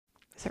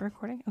Is it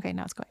recording? Okay,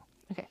 now it's going.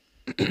 Okay.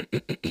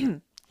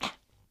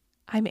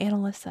 I'm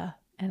Annalissa.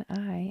 And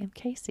I am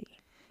Kasey.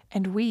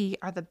 And we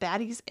are the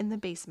baddies in the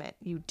basement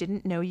you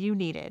didn't know you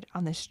needed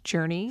on this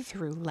journey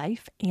through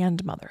life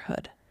and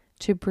motherhood.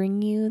 To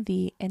bring you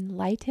the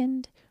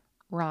enlightened,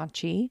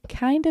 raunchy,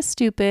 kinda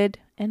stupid,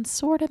 and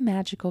sorta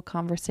magical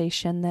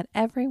conversation that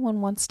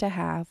everyone wants to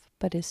have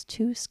but is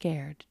too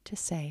scared to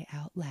say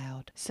out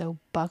loud. So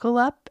buckle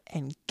up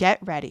and get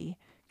ready,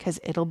 because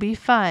it'll be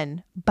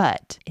fun,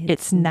 but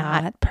it's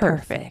not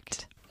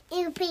perfect.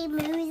 You play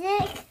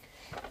music?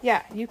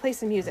 Yeah, you play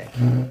some music.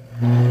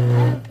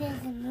 I play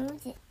some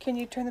music. Can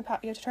you turn the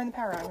you have to turn the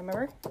power on,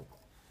 remember?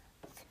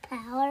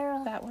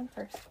 Power. That one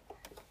first.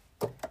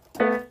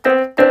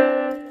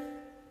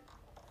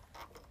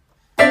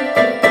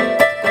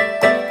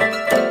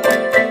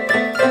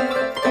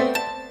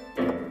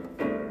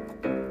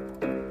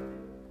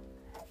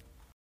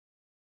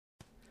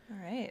 All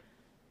right.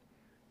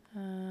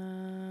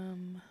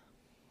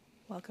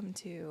 Welcome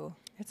to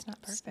It's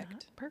Not Perfect. It's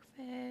not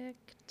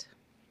perfect.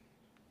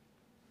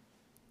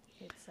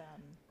 It's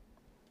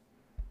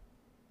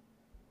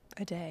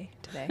a day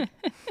today.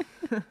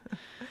 I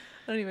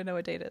don't even know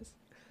what date it is.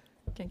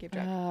 Can't keep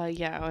track.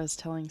 Yeah, I was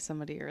telling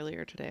somebody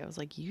earlier today. I was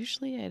like,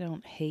 usually I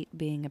don't hate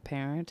being a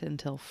parent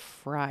until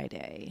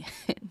Friday.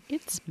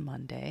 It's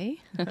Monday.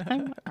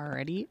 I'm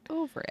already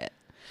over it.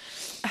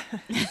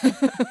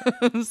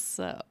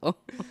 So. Oh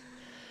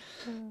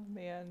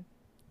man.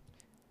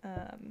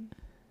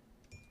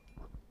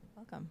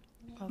 Welcome.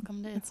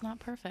 Welcome to It's Not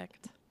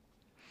Perfect.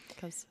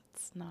 Because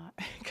it's not.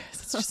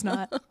 Because it's just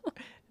not.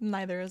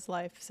 Neither is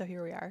life. So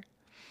here we are.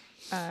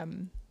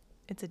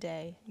 It's a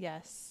day.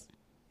 Yes,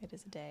 it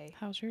is a day.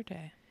 How's your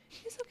day?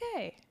 It's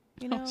okay.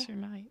 You know, How's your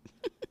night?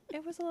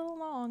 it was a little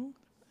long.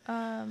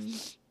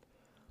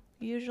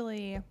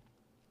 Usually,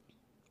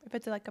 if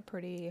it's a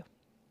pretty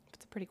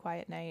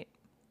quiet night,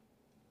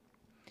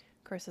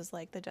 Chris is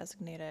like the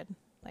designated,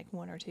 like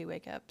 1 or 2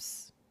 wake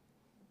ups,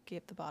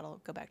 give the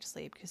bottle, go back to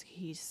sleep, because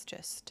he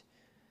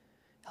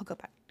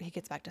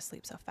gets back to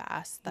sleep so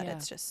fast that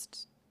it's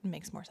just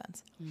makes more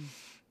sense.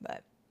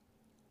 But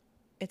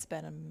it's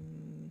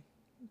been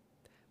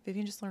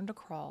Vivian just learned to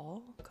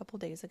crawl a couple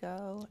days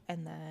ago,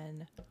 and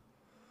then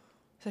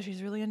so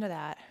she's really into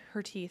that.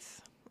 Her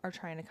teeth are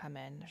trying to come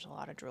in. There's a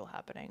lot of drool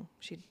happening.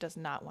 She does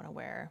not want to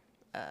wear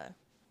a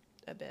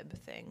bib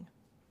thing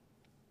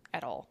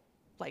at all.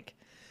 Like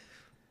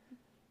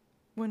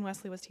when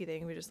Wesley was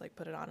teething, we just like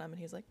put it on him, and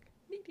he's like,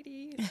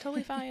 dee, it's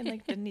totally fine.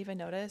 Like didn't even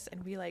notice,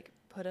 and we like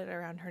put it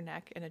around her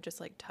neck, and it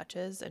just like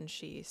touches, and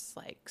she's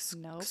like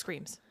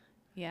screams.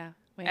 Yeah.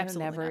 We have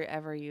Absolutely never not.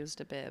 ever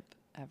used a bib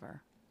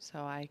ever. So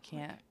I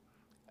can't.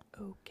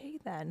 Okay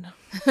then.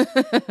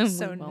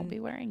 So we won't be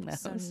wearing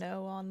those. So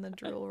no on the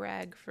drool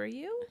rag for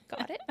you.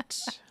 Got it.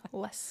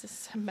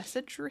 Less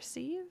message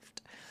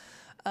received.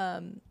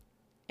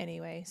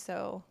 Anyway,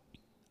 so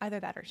either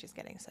that or she's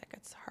getting sick.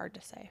 It's hard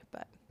to say,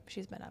 but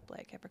she's been up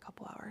like every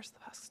couple hours the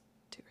past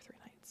 2 or 3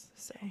 nights.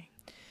 So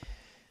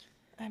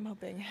I'm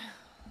hoping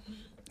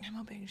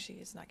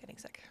she's not getting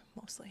sick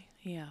mostly.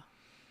 Yeah.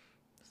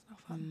 It's no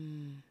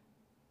fun.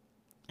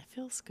 It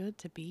feels good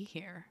to be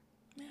here.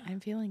 Yeah. I'm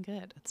feeling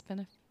good. It's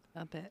been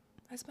a bit.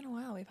 It's been a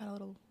while. We've had a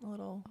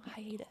little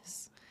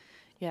hiatus.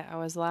 Yeah, I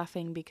was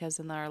laughing because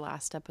in our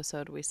last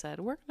episode we said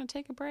we're going to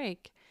take a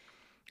break.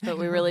 But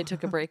we really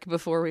took a break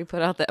before we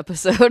put out the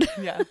episode.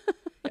 Yeah.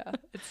 Yeah.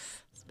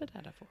 It's a bit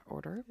out of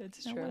order.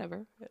 It's no, true.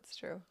 Whatever. It's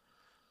true.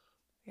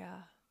 Yeah.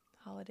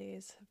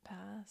 Holidays have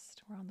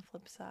passed. We're on the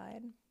flip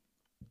side.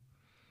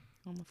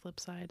 On the flip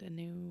side, a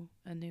new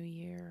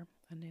year,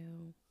 a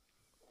new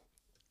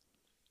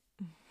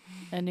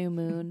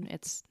moon.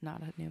 It's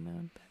not a new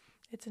moon, but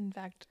it's in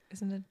fact,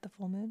 isn't it the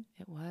full moon?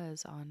 It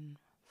was on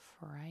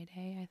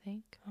Friday, I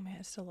think. Oh man,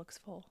 it still looks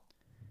full.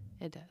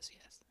 It does,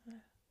 yes.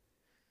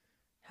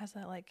 Has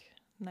that like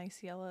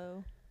nice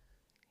yellow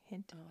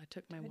hint. Oh, I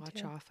took my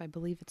watch off. I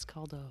believe it's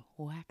called a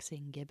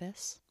waxing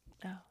gibbous.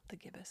 Oh, the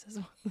gibbous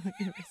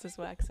is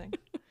waxing.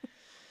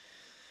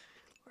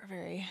 We're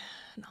very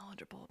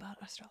knowledgeable about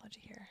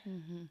astrology here.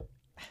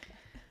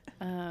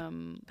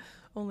 Mm-hmm.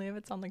 Only if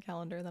it's on the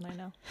calendar, then I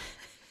know.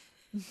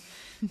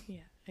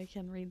 Yeah, I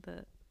can read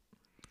the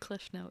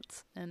Cliff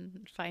Notes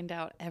and find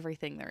out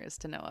everything there is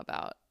to know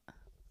about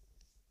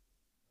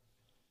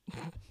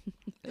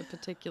a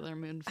particular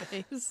moon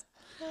phase.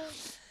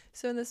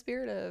 So in the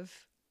spirit of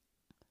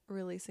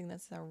releasing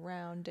this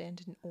around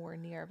and or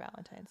near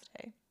Valentine's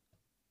Day,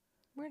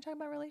 we're going to talk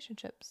about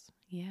relationships.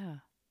 Yeah.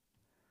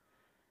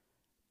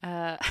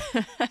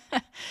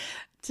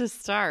 To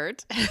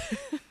start,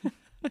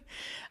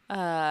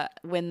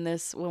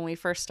 when we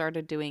first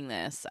started doing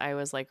this, I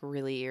was like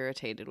really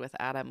irritated with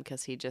Adam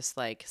because he just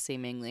like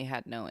seemingly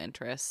had no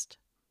interest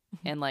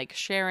in like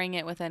sharing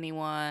it with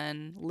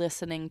anyone,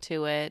 listening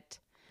to it.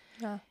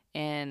 Yeah.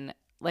 And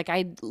like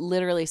I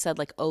literally said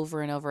like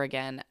over and over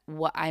again,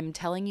 what I'm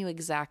telling you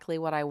exactly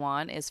what I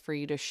want is for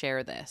you to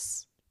share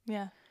this.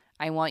 Yeah.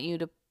 I want you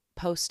to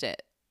post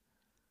it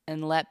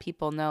and let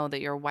people know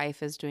that your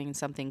wife is doing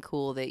something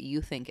cool that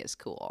you think is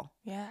cool.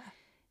 Yeah.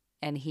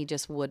 and he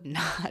just would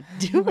not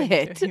do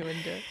it. He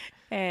wouldn't do it.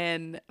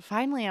 And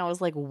finally I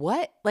was like,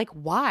 what? Like,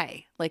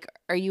 why? Like,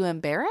 are you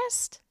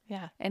embarrassed?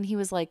 Yeah. And he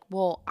was like,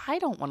 well, I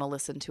don't want to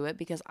listen to it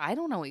because I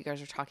don't know what you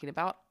guys are talking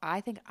about. I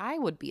think I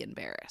would be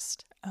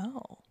embarrassed.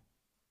 Oh.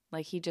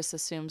 Like, he just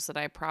assumes that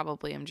I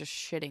probably am just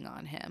shitting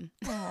on him.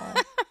 Oh.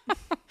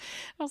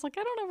 I was like,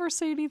 I don't ever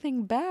say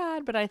anything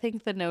bad, but I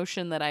think the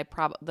notion that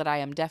I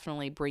am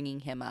definitely bringing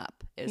him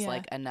up is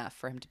like enough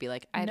for him to be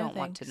like, I don't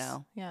want to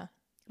know. Yeah.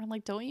 I'm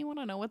like, don't you want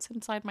to know what's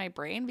inside my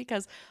brain?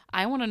 Because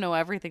I want to know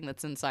everything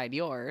that's inside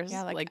yours.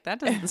 Yeah, like that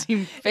doesn't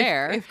seem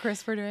fair. If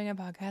Chris were doing a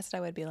podcast, I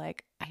would be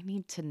like, I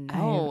need to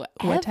know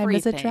what time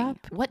does it drop?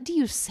 What do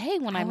you say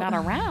when I'm not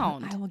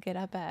around? I will get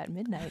up at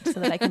midnight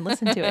so that I can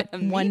listen to it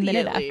 1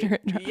 minute after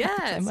it drops.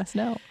 Yes. I must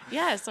know.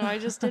 Yeah, so I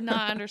just did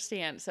not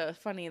understand. So it's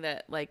funny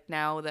that like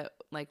now that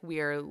like we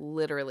are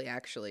literally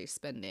actually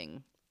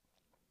spending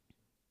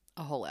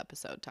a whole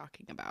episode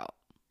talking about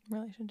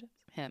Relationships.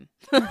 him.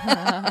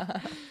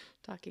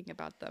 Talking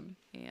about them,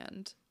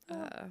 and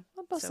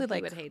Mostly so he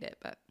like would hate it,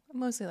 but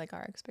mostly like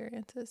our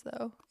experiences,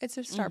 though. It's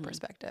just our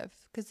perspective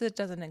because it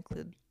doesn't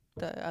include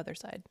the other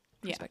side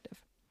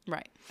perspective.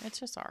 right, it's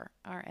just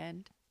our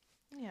end.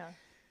 Yeah.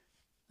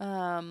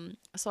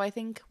 So I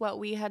think what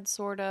we had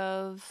sort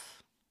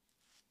of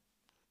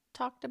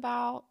talked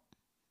about,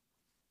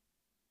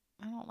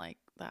 I don't like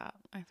that.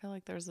 I feel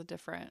like there's a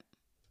different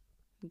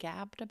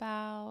gabbed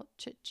about.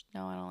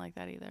 No, I don't like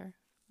that either.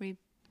 We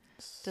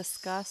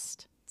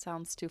discussed.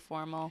 Sounds too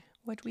formal.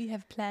 What we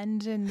have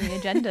planned in the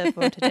agenda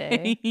for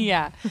today.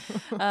 Yeah.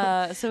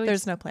 So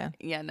there's no plan.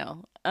 Yeah,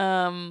 no.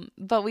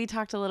 But we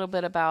talked a little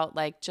bit about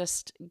like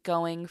just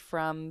going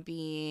from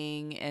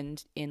being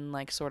in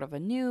like sort of a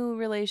new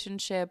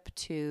relationship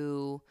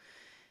to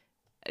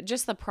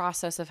just the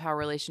process of how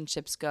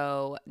relationships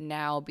go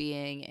now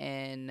being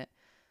in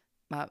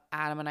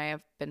Adam and I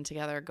have been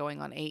together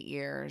going on 8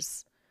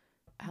 years.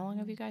 How long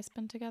have you guys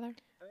been together?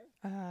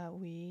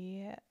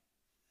 We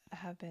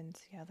have been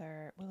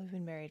together. Well, we've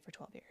been married for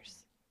 12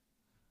 years.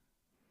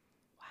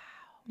 Wow.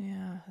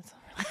 Yeah, that's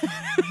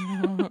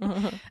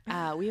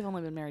not we've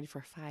only been married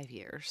for 5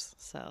 years,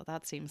 so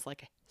that seems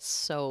like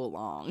so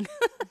long.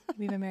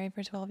 We've been married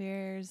for 12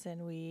 years,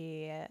 and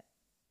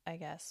I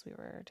guess we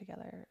were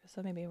together,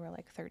 so maybe we're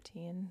like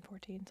 13,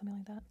 14, something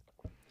like that.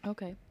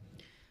 Okay.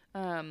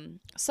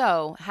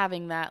 So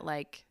having that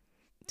like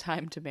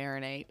time to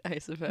marinate, I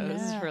suppose,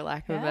 for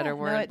lack of a better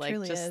word, like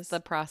just is. The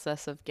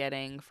process of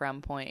getting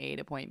from point A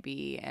to point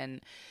B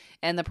and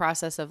the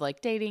process of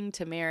like dating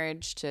to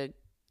marriage to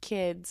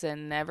kids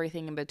and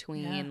everything in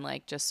between,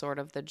 like just sort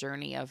of the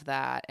journey of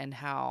that and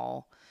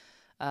how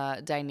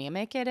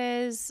dynamic it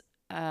is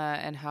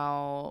and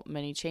how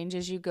many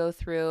changes you go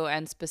through,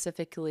 and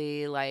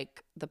specifically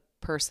like the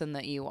person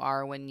that you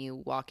are when you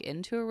walk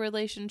into a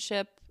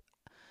relationship.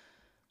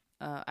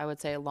 I would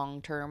say a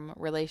long-term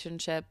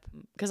relationship,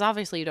 because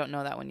obviously you don't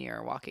know that when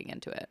you're walking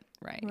into it,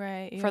 right?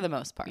 Right. Yeah. For the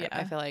most part. Yeah.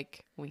 I feel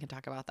like we can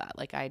talk about that.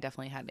 Like I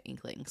definitely had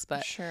inklings,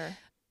 but sure.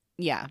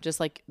 Yeah, just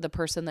like the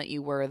person that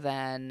you were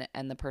then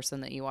and the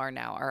person that you are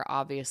now are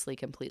obviously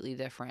completely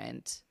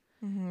different.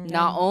 Mm-hmm.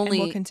 Not only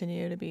will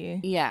continue to be.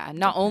 Yeah, not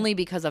different. Only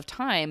because of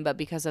time, but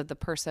because of the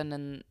person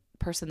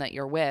that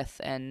you're with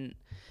and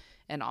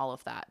all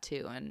of that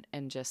too,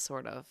 and just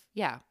sort of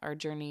our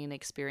journey and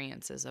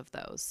experiences of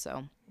those.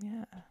 So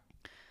yeah.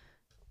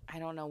 I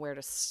don't know where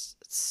to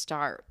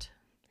start,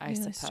 I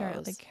suppose.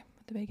 Start like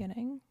at the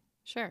beginning.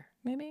 Sure.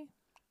 Maybe.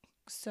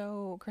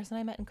 So Chris and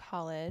I met in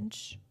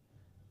college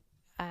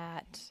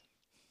at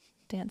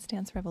Dance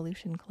Dance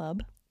Revolution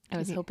Club. I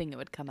was hoping it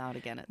would come out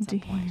again at some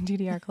point.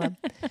 DDR Club.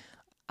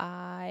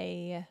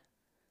 I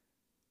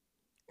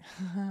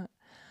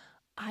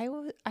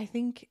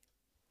think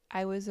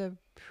I was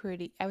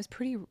pretty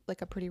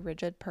like a pretty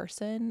rigid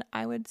person,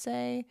 I would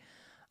say.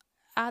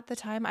 At the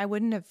time, I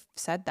wouldn't have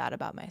said that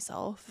about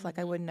myself. Mm-hmm. Like,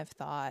 I wouldn't have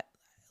thought,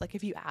 like,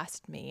 if you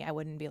asked me, I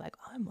wouldn't be like,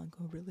 oh, I'm like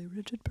a really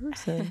rigid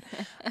person.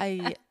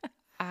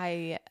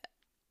 I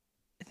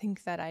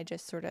think that I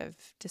just sort of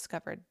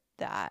discovered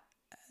that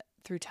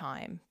through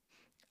time.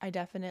 I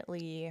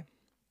definitely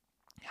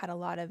had a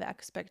lot of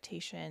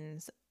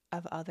expectations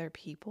of other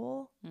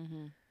people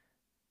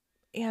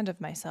and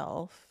of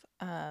myself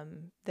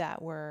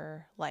that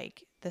were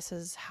like, this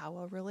is how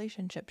a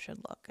relationship should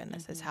look, and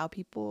this is how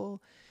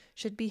people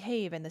should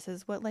behave, and this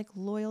is what like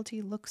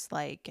loyalty looks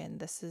like,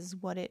 and this is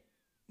what it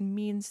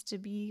means to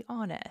be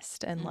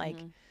honest, and like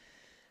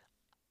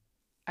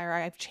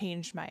I've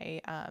changed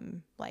my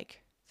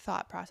like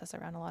thought process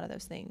around a lot of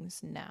those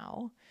things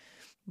now,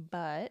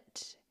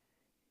 but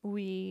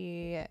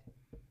we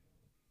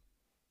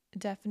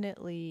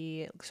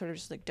definitely sort of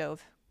just like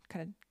dove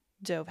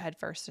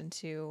headfirst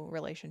into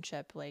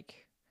relationship,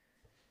 like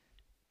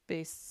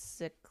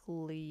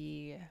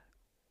basically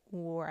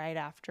right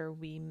after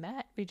we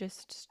met. We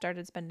just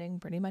started spending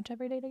pretty much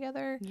every day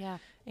together. Yeah.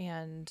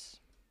 And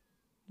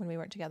when we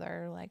weren't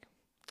together, like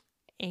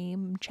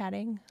AIM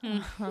chatting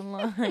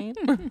online.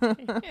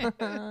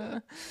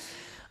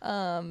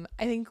 I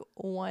think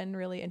one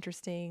really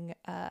interesting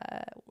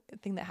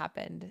thing that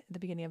happened at the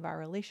beginning of our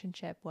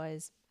relationship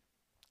was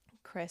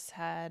Chris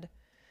and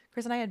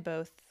I had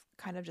both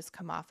kind of just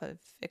come off of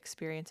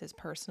experiences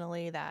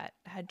personally that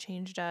had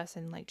changed us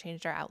and like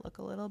changed our outlook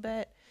a little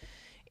bit.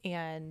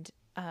 And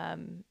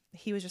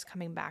he was just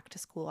coming back to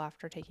school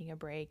after taking a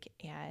break,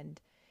 and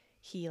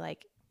he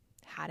like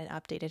hadn't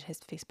updated his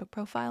Facebook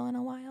profile in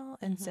a while.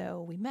 And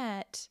so we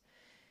met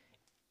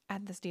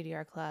at this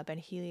DDR club, and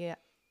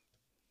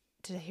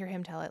to hear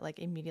him tell it, like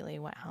immediately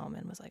went home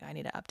and was like, I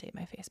need to update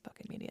my Facebook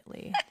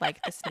immediately.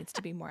 Like this needs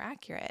to be more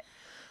accurate.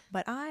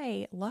 But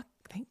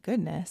thank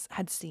goodness,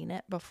 had seen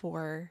it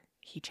before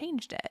he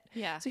changed it.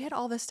 Yeah. So he had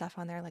all this stuff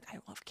on there. Like, I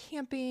love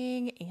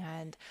camping,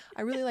 and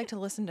I really like to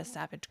listen to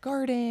Savage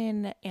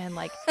Garden, and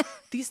like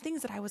these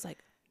things that I was like,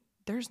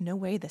 there's no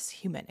way this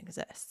human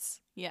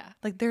exists. Yeah.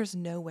 Like there's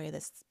no way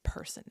this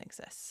person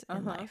exists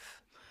in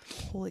life.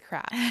 Holy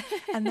crap.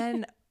 And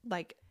then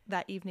like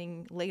that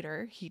evening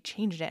later, he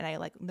changed it. And I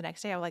like the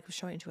next day I was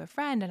showing it to a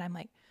friend, and I'm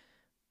like,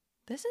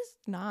 this is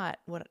not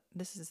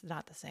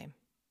the same.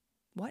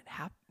 What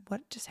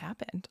just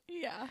happened?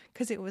 Yeah.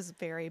 Because it was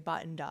very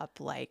buttoned up.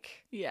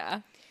 Like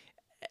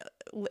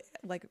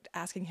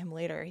asking him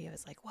later, he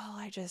was like, well,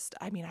 I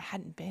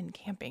hadn't been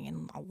camping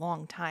in a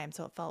long time,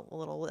 so it felt a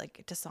little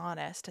like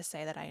dishonest to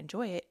say that I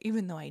enjoy it,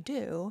 even though I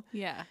do.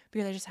 Yeah.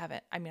 Because I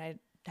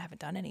haven't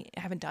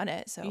done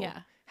it. So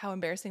how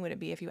embarrassing would it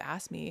be if you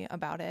asked me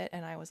about it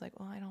and I was like,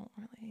 well, I don't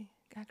really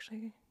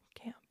actually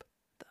camp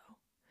though.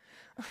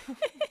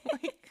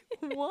 Like,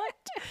 what?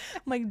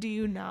 I'm like, do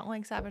you not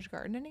like Savage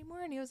Garden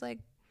anymore? And he was like,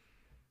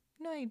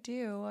 no, I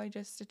do. It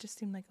just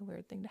seemed like a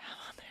weird thing to have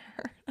on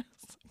there. I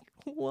was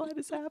like, what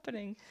is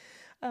happening?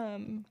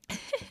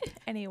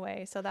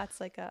 Anyway, so that's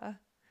like a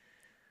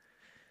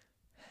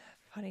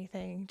funny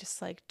thing,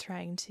 just like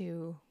trying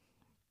to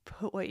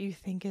put what you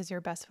think is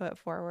your best foot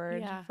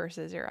forward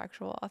versus your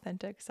actual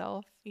authentic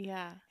self.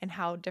 Yeah. And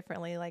how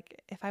differently,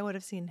 like if I would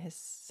have seen his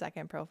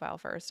second profile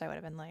first, I would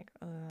have been like,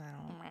 I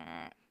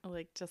don't,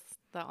 like just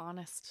the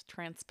honest,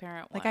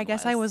 transparent like one. I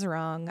guess I was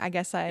wrong. I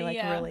guess I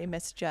really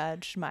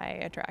misjudged my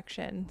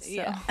attraction.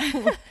 So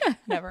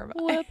never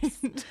mind.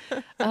 Whoops.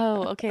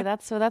 Oh, okay.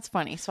 That's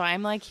funny. So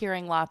I'm like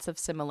hearing lots of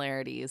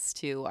similarities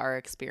to our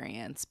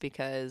experience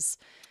because,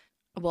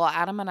 well,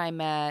 Adam and I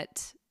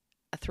met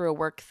through a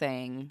work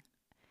thing.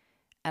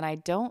 And I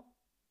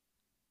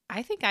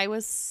think I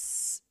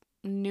was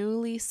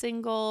newly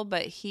single,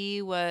 but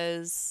he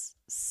was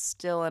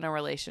still in a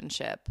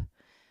relationship.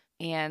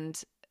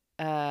 And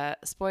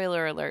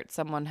spoiler alert,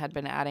 someone had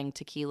been adding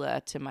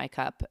tequila to my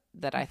cup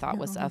that I thought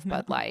was of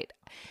Bud Light.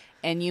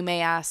 And you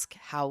may ask,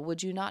 how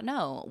would you not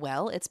know?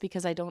 Well, it's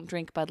because I don't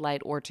drink Bud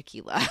Light or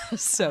tequila.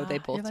 So they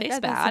both taste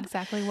bad. That's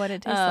exactly what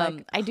it tastes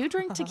like. I do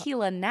drink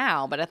tequila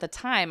now, but at the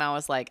time I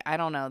was like, I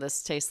don't know,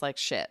 this tastes like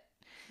shit.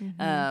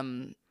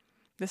 Mm-hmm.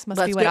 This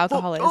must be what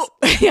alcohol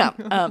is. Yeah.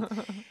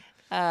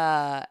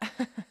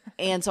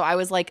 And so I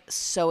was like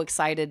so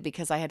excited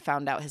because I had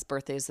found out his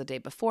birthday was the day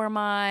before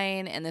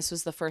mine. And this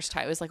was the first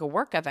time. It was like a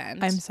work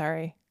event. I'm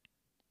sorry.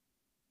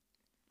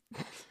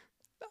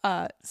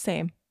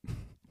 Same.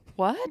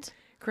 What?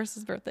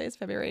 Chris's birthday is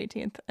February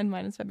 18th and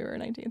mine is February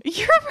 19th.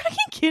 You're fucking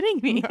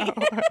kidding me. No,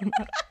 I'm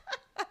not.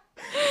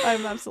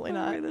 I'm absolutely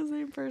not. We're the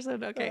same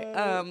person. Okay.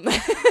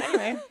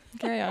 Anyway,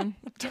 carry on.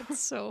 That's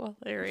so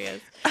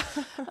hilarious.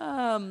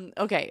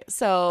 Okay.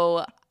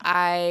 So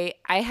I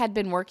had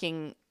been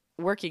working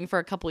for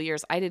a couple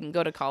years. I didn't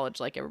go to college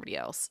like everybody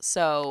else.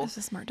 So it's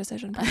a smart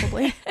decision,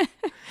 probably.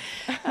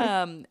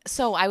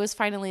 So I was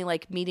finally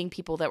like meeting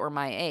people that were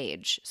my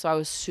age. So I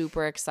was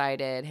super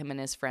excited. Him and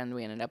his friend,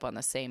 we ended up on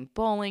the same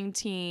bowling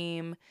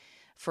team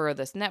for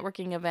this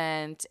networking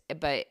event,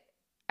 but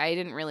I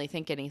didn't really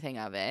think anything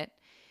of it.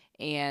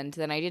 And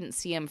then I didn't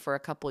see him for a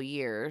couple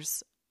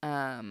years,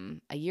 a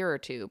year or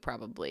two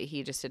probably.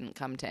 He just didn't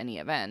come to any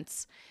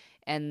events.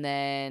 And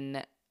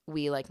then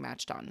we like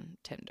matched on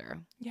Tinder.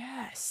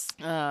 Yes.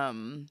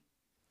 And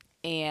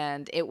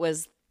it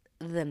was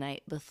the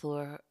night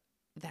before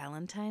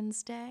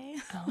Valentine's Day.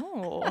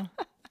 Oh.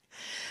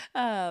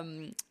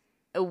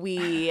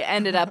 We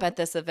ended up at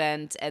this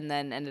event and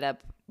then ended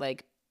up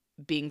like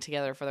being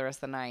together for the rest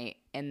of the night.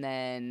 And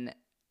then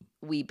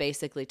we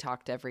basically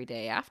talked every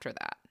day after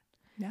that.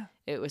 Yeah.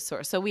 It was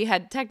so we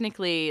had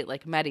technically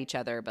like met each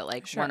other, but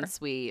like once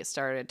we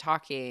started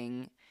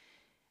talking,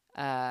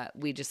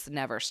 we just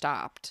never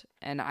stopped.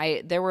 And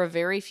there were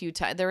very few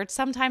times. There were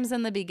some times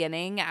in the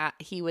beginning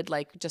he would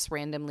like just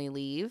randomly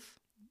leave.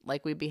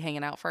 Like we'd be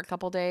hanging out for a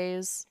couple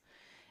days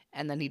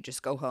and then he'd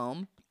just go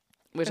home,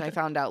 which I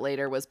found out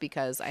later was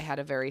because I had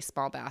a very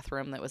small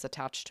bathroom that was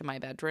attached to my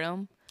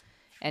bedroom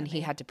and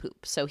he had to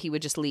poop. So he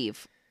would just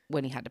leave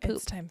when he had to poop.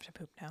 It's time to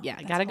poop now. Yeah,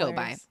 I gotta go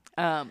by.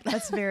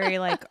 That's very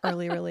like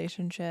early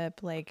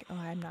relationship. Like, oh,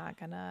 I'm not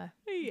gonna.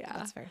 Yeah,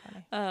 that's very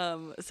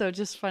funny. So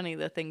just funny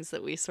the things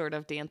that we sort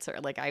of dance or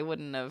like I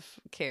wouldn't have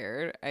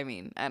cared. I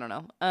mean, I don't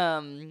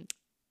know.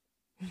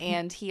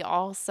 And he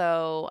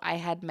also, I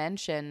had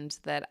mentioned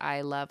that I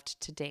loved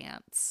to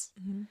dance.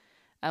 Mm-hmm.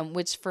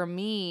 which for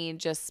me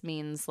just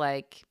means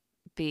like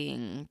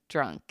being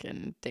drunk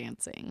and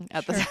dancing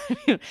at the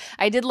time.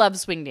 I did love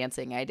swing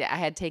dancing. I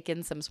had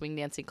taken some swing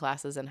dancing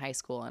classes in high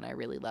school, and I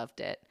really loved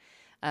it.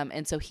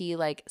 And so he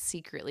like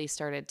secretly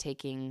started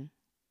taking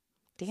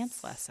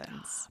dance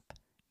lessons.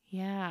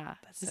 Yeah.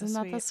 Isn't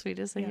that the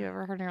sweetest thing you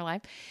ever heard in your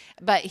life?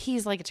 But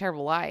he's like a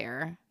terrible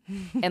liar.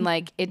 And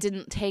like it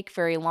didn't take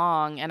very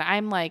long. And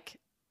I'm like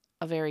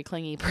a very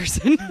clingy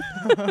person.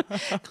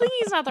 Clingy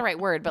is not the right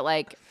word, but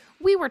like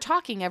we were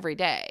talking every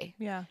day.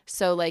 Yeah.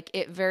 So like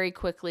it very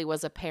quickly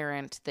was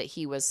apparent that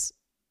he was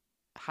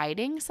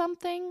hiding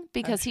something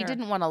because he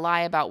didn't want to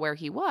lie about where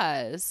he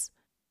was.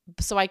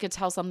 So I could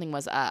tell something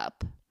was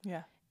up.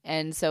 Yeah.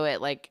 And so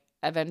it like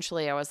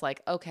eventually I was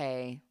like,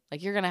 okay,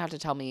 like you're going to have to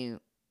tell me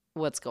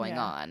what's going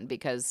on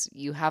because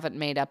you haven't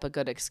made up a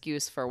good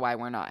excuse for why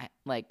we're not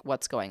like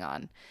what's going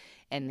on.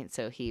 And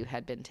so he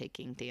had been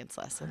taking dance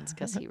lessons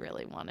because he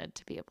really wanted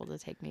to be able to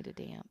take me to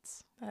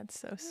dance. That's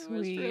so sweet. It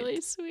was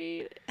really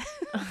sweet.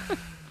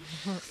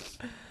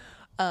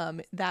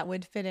 That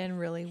would fit in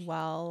really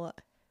well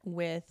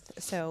with,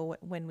 so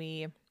when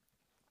we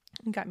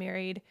got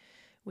married,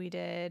 we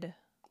did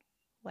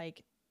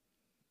like,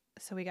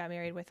 so we got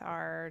married with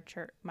our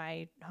church,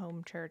 my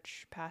home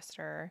church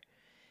pastor,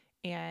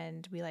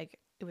 and we like,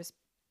 it was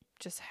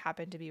just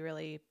happened to be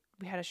really,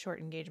 we had a short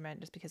engagement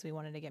just because we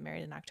wanted to get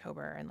married in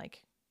October, and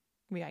like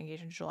we got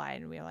engaged in July,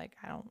 and we were like,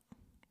 I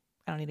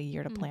don't need a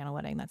year to plan a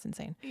wedding. That's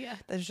insane. Yeah.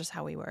 That's just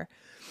how we were.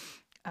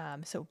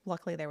 So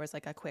luckily there was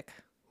like a quick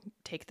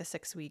take the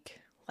 6 week,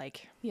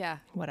 like,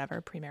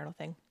 whatever premarital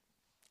thing.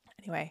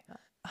 Anyway,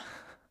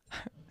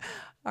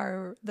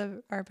 our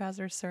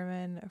pastor's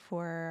sermon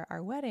for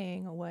our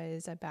wedding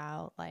was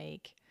about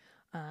like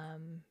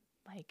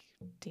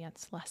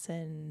dance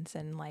lessons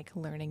and like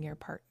learning your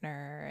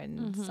partner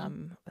and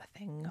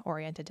something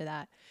oriented to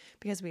that,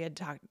 because we had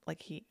talked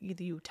like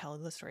you tell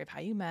the story of how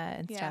you met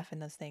and stuff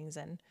and those things,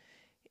 and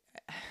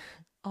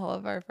all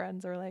of our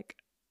friends were like,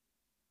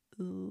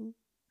 ooh,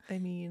 I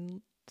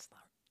mean,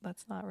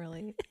 that's not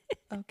really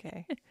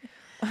okay.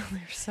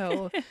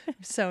 They're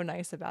so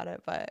nice about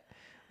it, but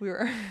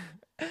we're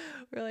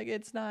like,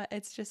 it's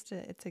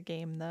a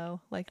game though.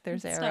 Like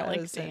there's it's arrows, not like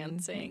and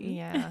dancing.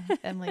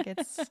 and like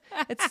it's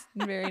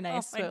very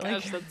nice. Oh my but gosh,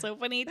 like, that's so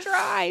funny. He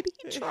tried.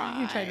 he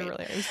tried to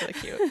really. It was really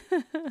cute.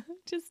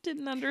 Just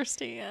didn't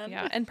understand.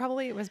 Yeah, and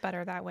probably it was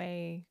better that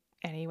way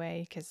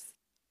anyway, because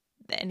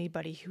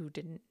anybody who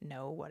didn't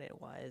know what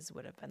it was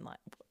would have been like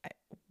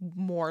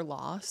more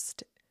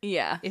lost.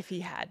 Yeah, if he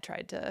had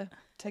tried to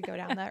go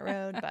down that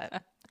road.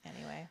 But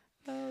anyway.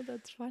 Oh,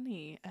 that's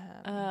funny.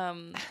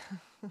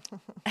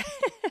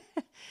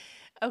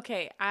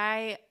 Okay,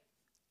 I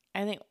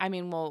think, I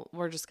mean, well,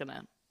 we're just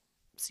gonna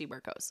see where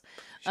it goes.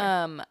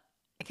 Sure.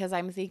 Because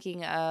I'm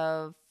thinking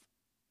of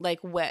like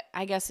what,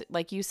 I guess,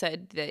 like you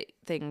said that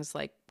things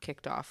like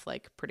kicked off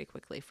like pretty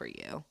quickly for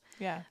you.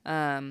 Yeah.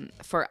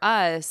 For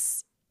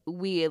us,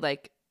 we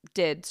like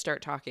did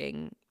start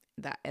talking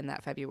that in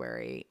that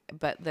February,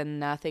 but then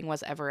nothing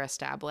was ever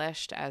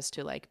established as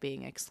to like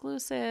being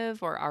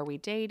exclusive or are we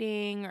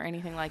dating or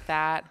anything like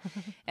that.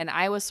 And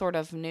I was sort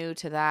of new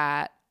to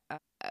that.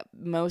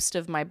 Most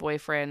of my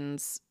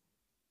boyfriends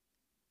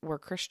were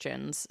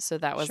Christians, so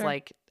that was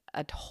like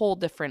a whole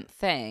different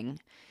thing.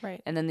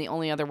 Right. And then the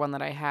only other one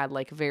that I had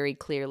like very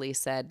clearly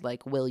said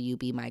like, will you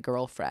be my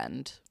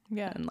girlfriend?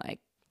 Yeah. And like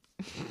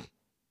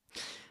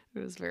it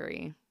was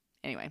very,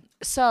 anyway.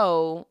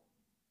 So,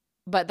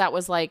 but that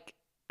was like,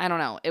 I don't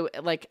know.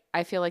 It like,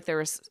 I feel like there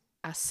was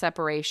a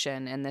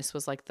separation, and this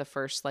was like the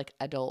first like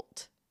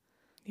adult.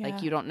 Yeah.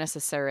 Like you don't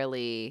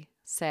necessarily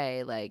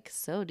say like,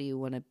 so do you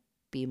want to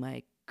be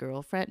my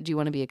girlfriend? Do you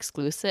want to be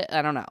exclusive?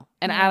 I don't know.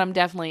 And Adam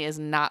definitely is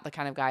not the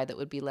kind of guy that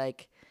would be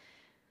like,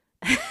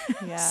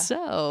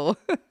 so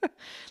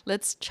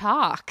let's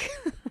talk.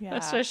 Yeah.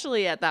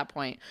 Especially at that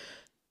point.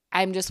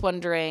 I'm just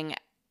wondering,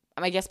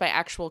 I guess my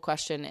actual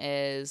question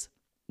is,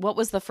 what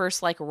was the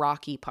first like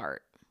rocky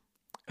part?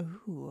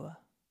 Ooh.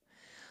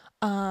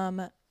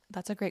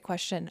 That's a great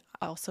question.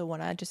 I also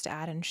want to just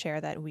add and share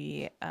that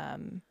we,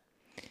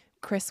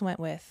 Chris went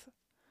with,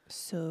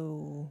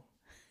 so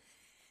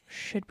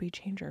should we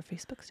change our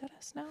Facebook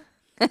status now?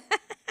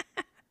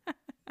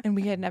 And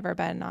we had never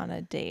been on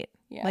a date.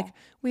 Yeah. Like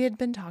we had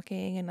been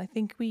talking, and I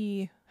think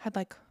we had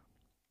like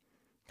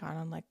gone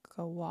on like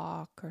a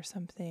walk or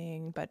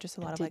something, but just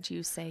a lot of like, did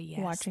you say yes,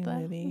 watching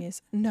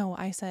movies? No,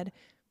 I said,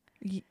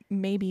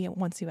 maybe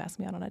once you ask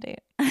me out on a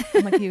date.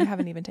 I'm like, you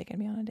haven't even taken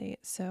me on a date.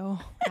 So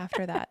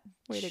after that,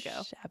 way to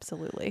go.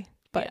 Absolutely.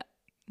 But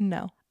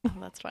no. Oh,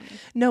 that's funny.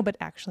 No, but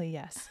actually,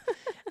 yes.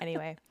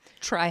 Anyway.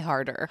 Try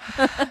harder.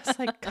 It's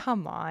like,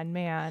 come on,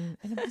 man.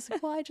 And it was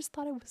like, well, I just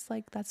thought it was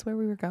like, that's where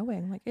we were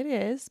going. Like, it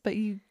is, but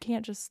you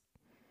can't just,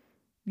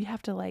 you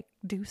have to like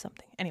do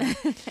something. Anyway.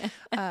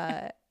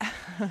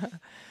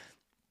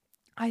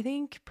 I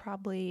think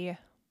probably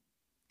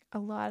a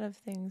lot of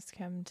things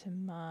come to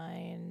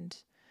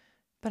mind,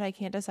 but I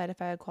can't decide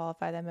if I would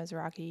qualify them as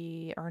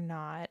rocky or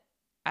not.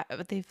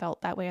 But they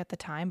felt that way at the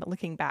time. But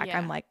looking back,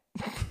 I'm like,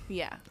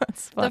 Yeah.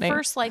 That's funny. The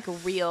first like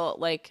real,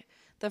 like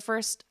the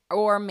first,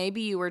 or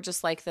maybe you were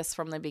just like this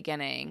from the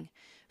beginning.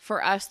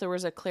 For us, there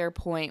was a clear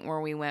point where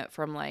we went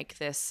from like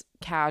this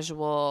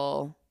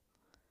casual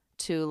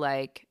to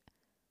like,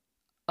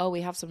 oh,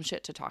 we have some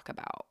shit to talk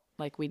about.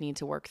 Like we need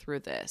to work through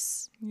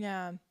this.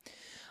 Yeah.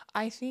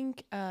 I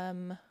think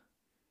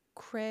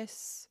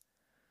Chris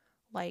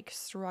like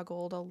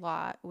struggled a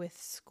lot with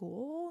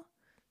school.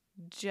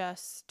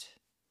 Just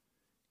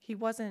he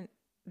wasn't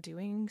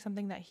doing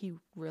something that he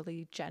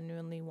really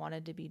genuinely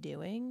wanted to be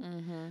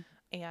doing.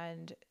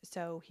 And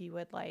so he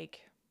would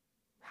like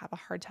have a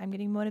hard time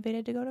getting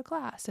motivated to go to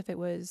class if it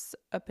was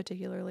a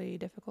particularly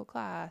difficult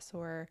class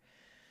or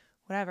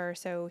whatever.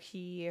 So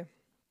it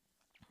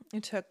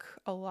took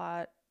a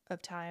lot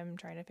of time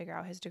trying to figure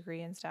out his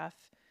degree and stuff.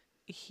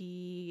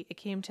 It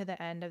came to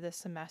the end of the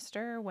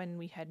semester when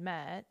we had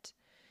met,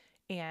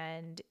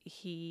 and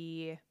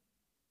he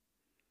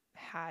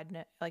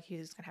had like he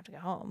was gonna have to go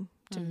home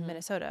to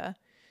Minnesota,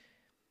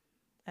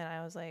 and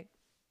I was like,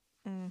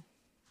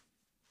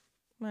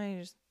 well,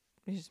 you're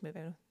just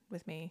moving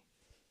with me,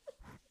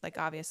 like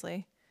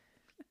obviously.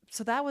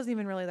 So that wasn't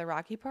even really the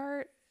rocky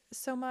part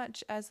so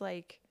much as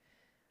like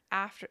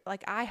after,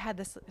 like I had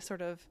this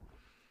sort of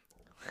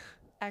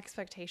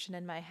expectation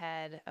in my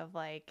head of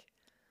like,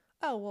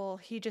 oh, well,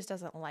 he just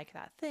doesn't like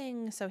that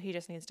thing, so he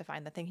just needs to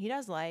find the thing he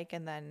does like,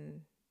 and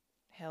then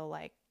he'll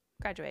like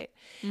graduate.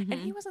 And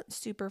he wasn't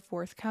super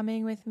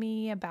forthcoming with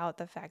me about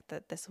the fact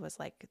that this was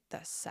like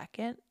the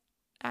second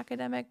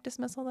academic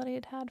dismissal that he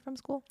had had from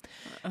school.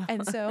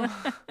 And so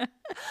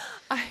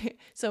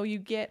so you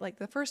get like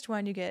the first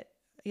one, you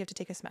have to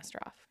take a semester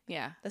off.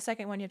 Yeah. The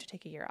second one, you have to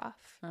take a year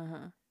off.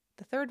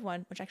 The third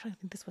one, which actually I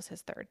think this was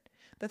his third.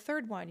 The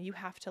third one, you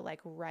have to like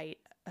write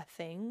a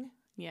thing.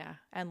 Yeah.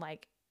 And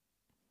like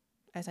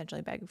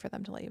essentially beg for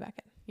them to let you back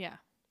in. Yeah.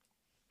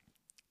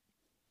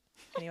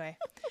 Anyway,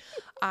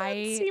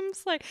 It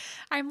seems like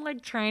I'm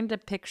like trying to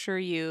picture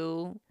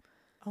you.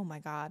 Oh my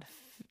God.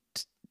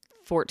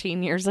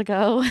 14 years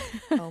ago.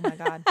 Oh my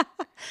God.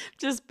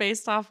 Just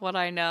based off what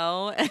I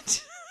know.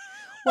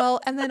 Well,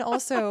 and then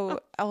also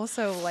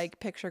like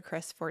picture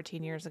Chris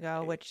 14 years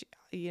ago, which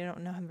you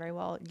don't know him very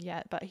well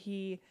yet, but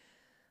he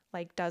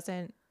like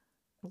doesn't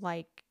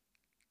like,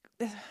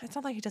 it's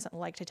not like he doesn't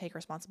like to take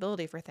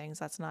responsibility for things.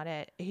 That's not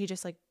it. He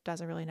just like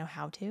doesn't really know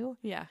how to.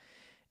 Yeah.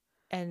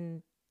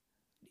 And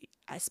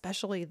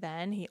especially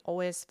then, he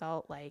always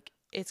felt like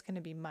it's going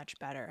to be much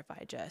better if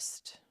I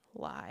just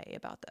lie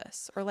about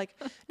this, or like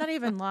not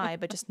even lie,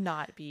 but just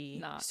not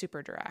be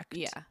super direct.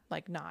 Yeah.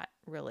 Like not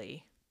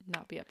really.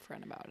 Not be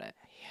upfront about it.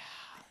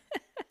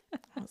 Yeah.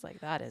 I was like,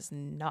 that is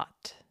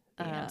not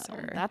the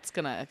answer. That's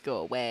going to go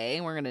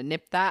away. We're going to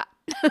nip that.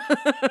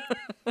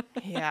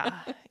 Yeah.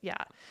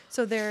 Yeah.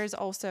 So there's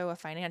also a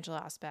financial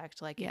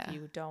aspect. Like Yeah. if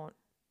you don't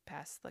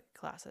pass the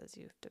classes,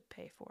 you have to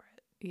pay for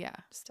it. Yeah.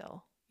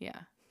 Still. Yeah.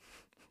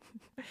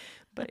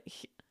 But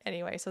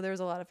anyway, so there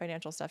was a lot of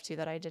financial stuff too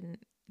that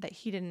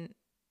he didn't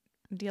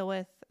deal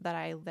with, that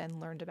I then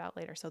learned about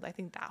later. So I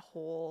think that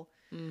whole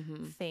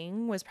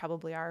thing was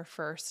probably our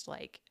first,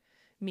 like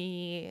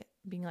me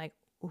being like,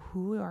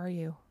 who are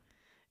you?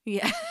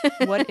 Yeah.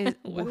 What is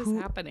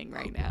happening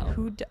right now?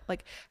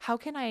 Like, how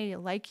can I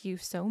like you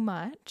so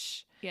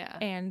much? Yeah.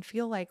 And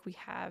feel like we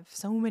have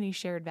so many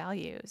shared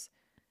values,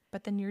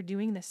 but then you're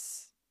doing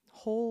this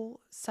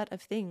whole set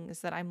of things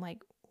that I'm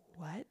like,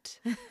 what?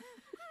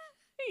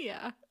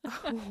 Yeah.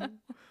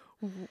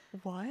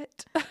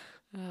 What?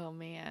 Oh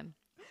man.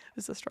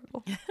 It's a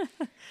struggle.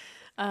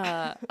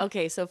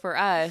 Okay, so for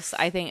us,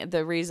 I think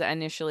the reason I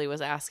initially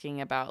was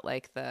asking about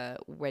like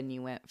when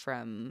you went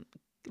from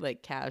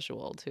like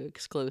casual to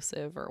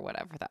exclusive or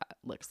whatever that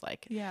looks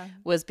like,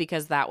 was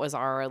because that was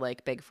our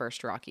like big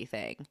first rocky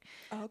thing.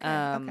 Okay.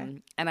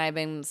 And I've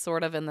been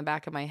sort of in the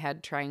back of my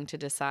head trying to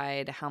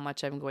decide how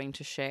much I'm going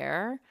to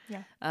share.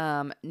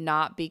 Yeah.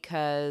 Not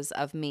because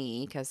of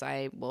me, because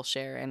I will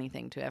share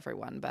anything to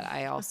everyone, but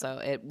I also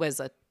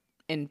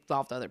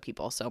involved other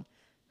people, so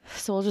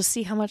we'll just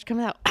see how much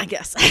comes out, I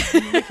guess.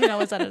 You can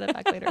always edit it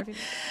back later if you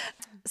need.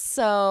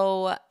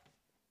 So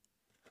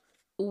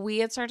we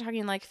had started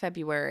talking like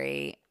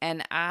February,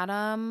 and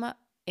Adam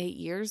 8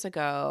 years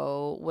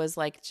ago was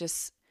like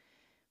just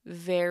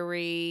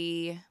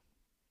very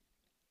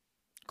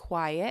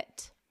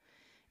quiet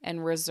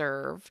and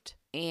reserved.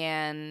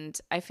 And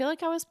I feel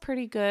like I was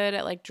pretty good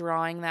at like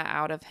drawing that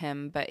out of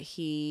him, but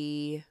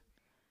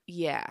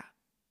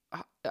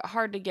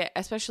hard to get,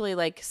 especially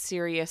like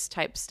serious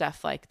type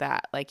stuff like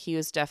that. Like he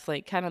was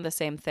definitely kind of the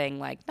same thing,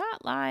 like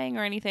not lying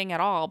or anything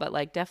at all, but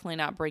like definitely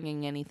not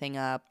bringing anything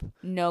up,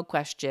 no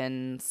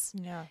questions.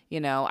 Yeah. You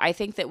know, I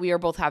think that we were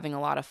both having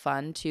a lot of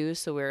fun too,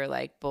 so we were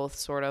like both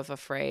sort of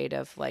afraid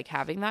of like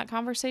having that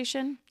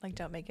conversation. Like,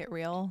 don't make it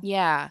real.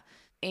 Yeah.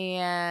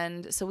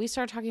 And so we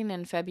started talking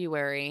in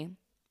February.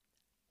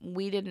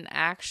 We didn't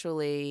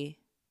actually,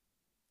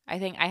 I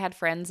think I had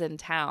friends in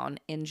town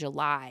in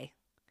July.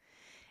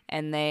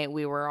 And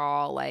we were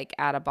all like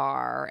at a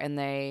bar, and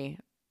they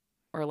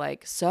or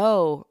like,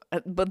 so,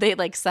 but they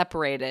like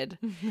separated.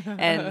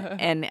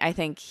 And I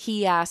think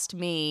he asked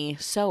me,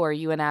 so are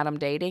you and Adam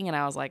dating? And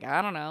I was like,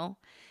 I don't know.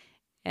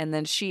 And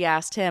then she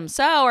asked him,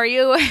 so are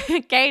you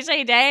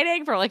Kasey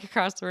dating, for like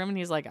across the room? And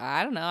he's like,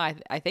 I don't know.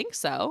 I think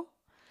so.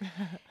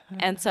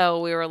 And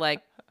so we were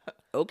like,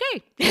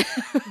 okay.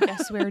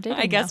 Guess we're dating.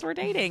 I guess we're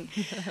dating.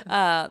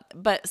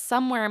 But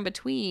somewhere in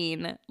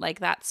between, like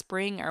that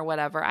spring or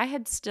whatever, I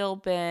had still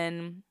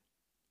been,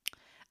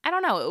 I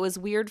don't know. It was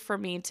weird for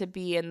me to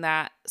be in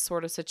that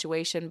sort of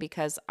situation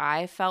because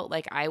I felt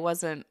like I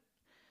wasn't,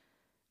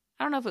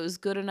 I don't know if it was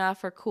good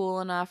enough or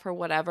cool enough or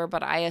whatever,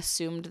 but I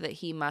assumed that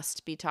he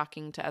must be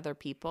talking to other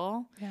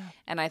people. Yeah.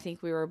 And I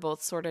think we were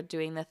both sort of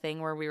doing the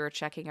thing where we were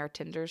checking our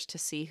Tinders to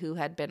see who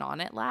had been on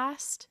it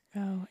last.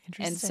 Oh,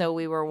 interesting. And so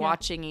we were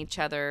watching each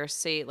other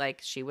see, like,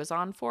 she was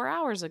on 4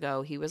 hours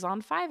ago, he was on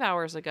 5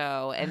 hours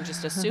ago, and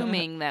just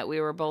assuming that we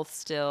were both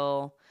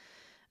still,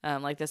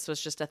 like, this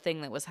was just a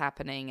thing that was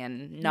happening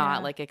and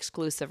not, like,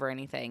 exclusive or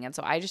anything. And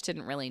so I just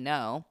didn't really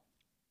know.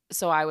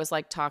 So I was,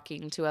 like,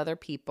 talking to other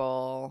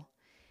people,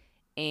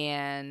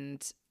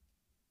 and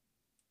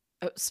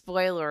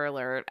spoiler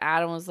alert,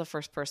 Adam was the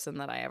first person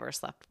that I ever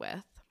slept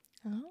with.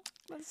 Oh,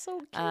 that's so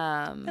cute.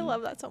 I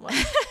love that so much.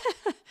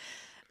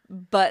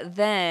 But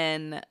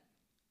then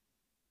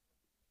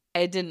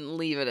I didn't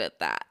leave it at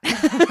that.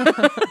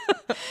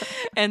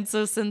 And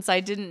so since I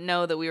didn't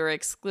know that we were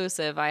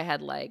exclusive, I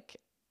had like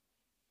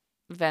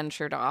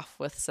ventured off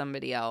with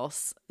somebody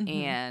else.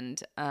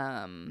 And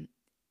then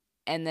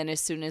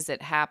as soon as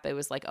it happened, it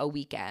was like a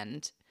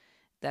weekend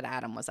that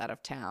Adam was out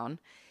of town.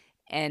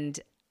 And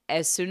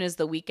as soon as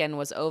the weekend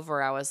was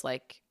over, I was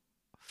like,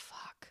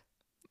 fuck,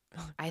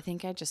 I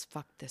think I just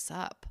fucked this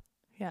up.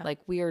 Yeah. Like,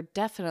 we are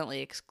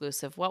definitely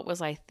exclusive. What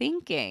was I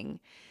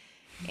thinking?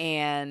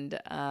 And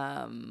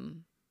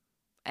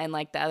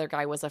like the other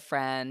guy was a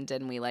friend,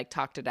 and we like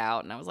talked it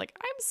out, and I was like,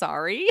 I'm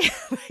sorry.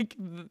 Like,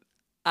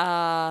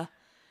 I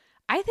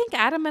think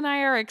Adam and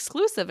I are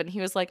exclusive. And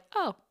he was like,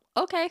 oh,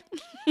 okay.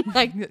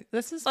 Like,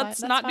 this is let's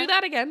fine. not That's do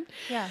that again.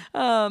 Yeah.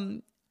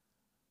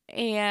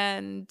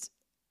 And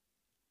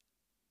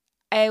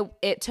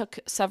it took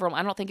several,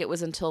 I don't think it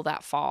was until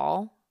that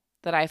fall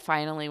that I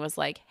finally was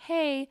like,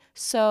 hey,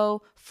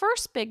 so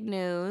first big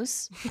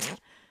news.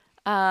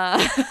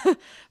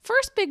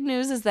 First big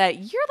news is that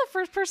you're the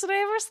first person I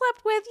ever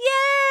slept with.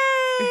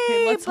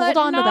 Yay! Let's but hold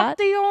on to not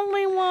that. the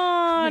only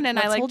one. And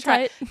I let's like hold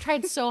tight.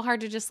 tried so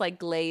hard to just like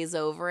glaze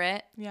over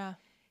it. Yeah.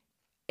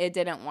 It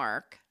didn't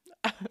work.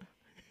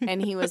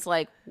 And he was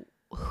like,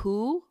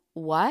 who?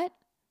 What?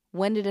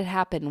 When did it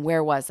happen?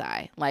 Where was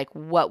I? Like,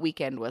 what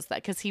weekend was that?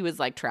 Because he was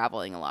like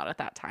traveling a lot at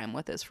that time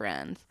with his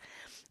friends.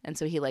 And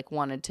so he like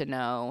wanted to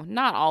know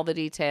not all the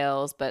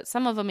details, but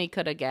some of them he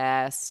could have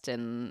guessed.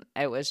 And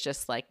it was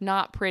just like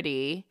not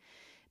pretty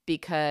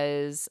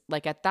because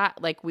like at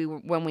that, like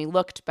when we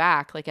looked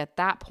back, like at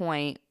that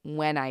point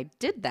when I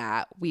did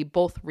that, we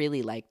both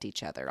really liked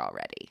each other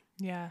already.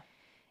 Yeah.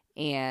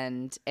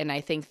 And I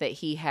think that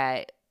he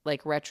had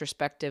like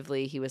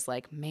retrospectively, he was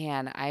like,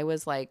 man, I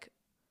was like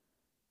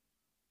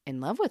in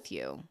love with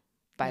you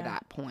by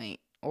that point,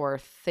 or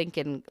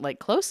thinking like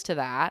close to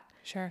that.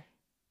 Sure.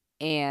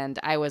 And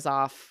I was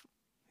off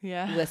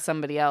with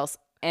somebody else.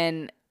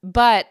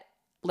 But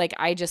like,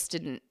 I just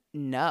didn't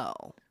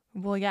know.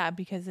 Well, yeah,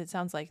 because it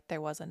sounds like there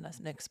wasn't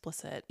an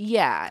explicit.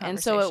 Yeah. And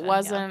so it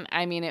wasn't, yeah.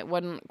 I mean, it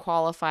wouldn't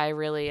qualify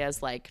really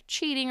as like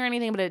cheating or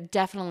anything, but it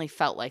definitely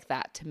felt like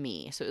that to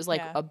me. So it was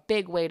like a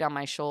big weight on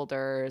my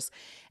shoulders.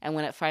 And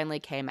when it finally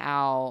came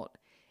out,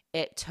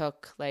 it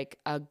took like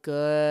a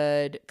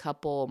good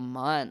couple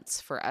months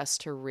for us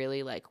to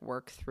really like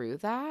work through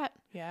that.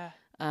 Yeah.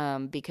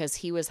 Because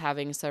he was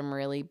having some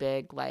really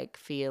big like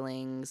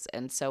feelings,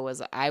 and so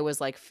was I.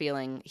 Was like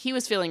he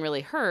was feeling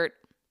really hurt,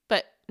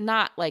 but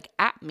not like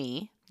at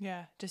me.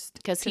 Yeah, just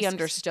because he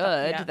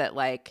understood that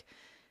like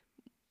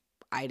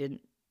I didn't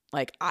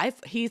like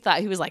he thought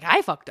he was like,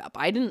 I fucked up.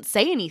 I didn't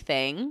say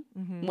anything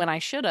when I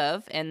should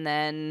have, and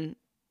then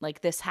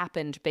like this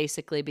happened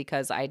basically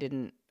because I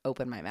didn't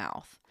open my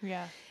mouth.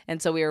 Yeah. And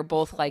so we were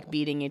both like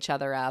beating each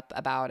other up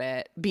about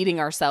it, beating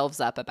ourselves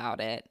up about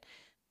it.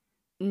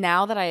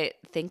 Now that I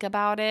think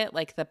about it,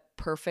 like the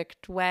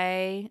perfect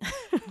way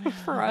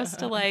for us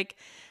to like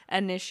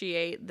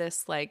initiate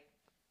this, like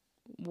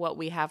what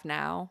we have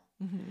now,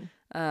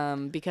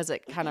 because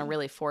it kind of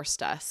really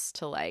forced us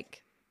to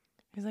like,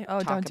 he's like,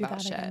 oh, don't do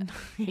that shit.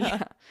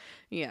 again.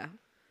 Yeah.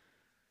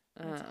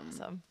 That's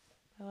awesome.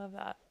 I love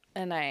that.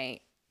 And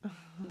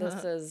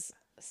this is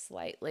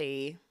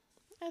slightly,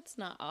 it's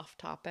not off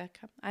topic.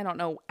 I don't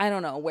know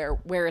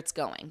where it's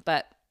going,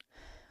 but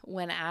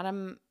when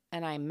Adam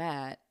and I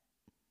met,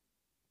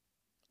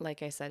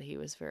 like I said, he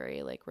was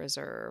very like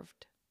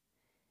reserved.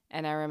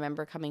 And I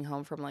remember coming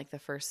home from like the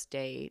first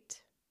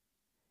date,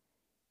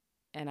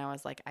 and I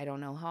was like, I don't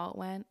know how it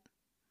went.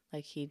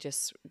 Like he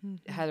just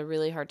had a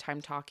really hard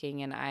time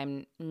talking, and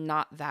I'm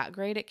not that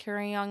great at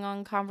carrying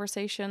on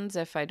conversations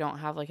if I don't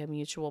have like a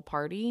mutual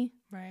party.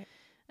 Right.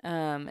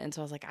 And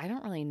so I was like, I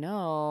don't really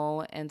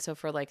know. And so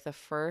for like the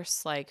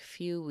first like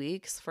few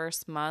weeks,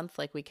 first month,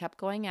 like we kept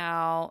going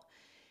out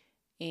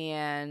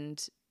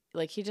and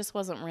like he just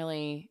wasn't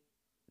really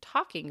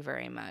talking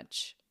very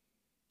much.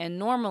 And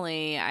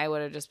normally I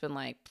would have just been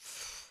like,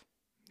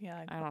 Yeah.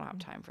 I don't have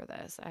time for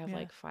this. I have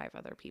like 5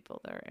 other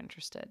people that are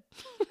interested.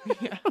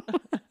 Yeah.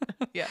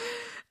 Yeah.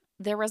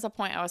 There was a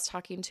point I was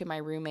talking to my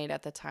roommate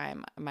at the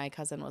time. My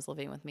cousin was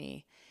living with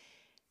me.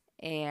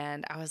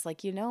 And I was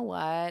like, you know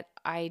what?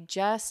 I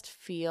just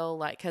feel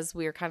like, because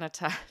we were kind of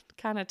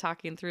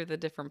talking through the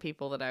different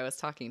people that I was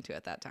talking to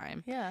at that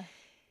time. Yeah.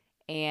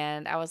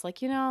 And I was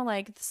like, you know,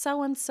 like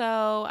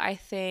so-and-so, I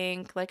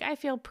think, like I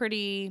feel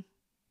pretty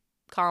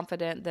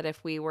confident that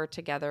if we were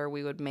together,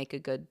 we would make a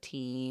good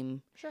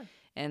team. Sure.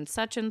 And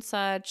such,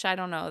 I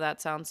don't know,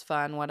 that sounds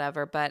fun,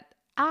 whatever. But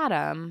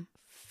Adam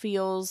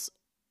feels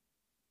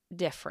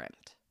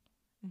different.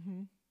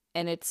 Mm-hmm.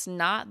 And it's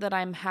not that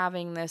I'm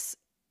having this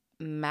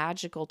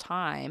magical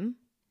time.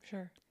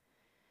 Sure.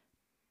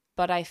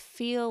 But I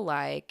feel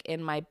like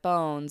in my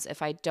bones,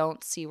 if I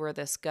don't see where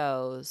this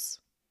goes,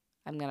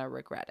 I'm going to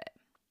regret it.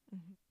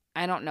 Mm-hmm.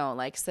 I don't know.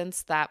 Like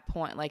since that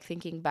point, like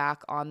thinking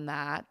back on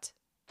that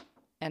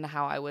and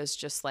how I was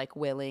just like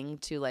willing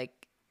to like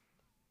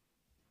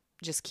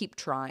just keep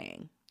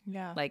trying.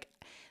 Yeah. Like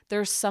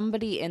there's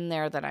somebody in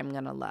there that I'm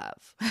going to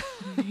love.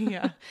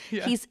 Yeah.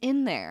 He's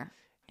in there.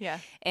 Yeah.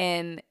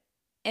 And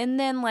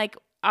then like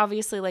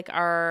obviously like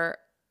our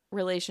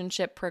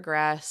relationship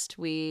progressed.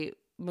 We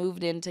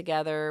moved in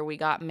together. We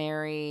got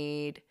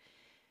married.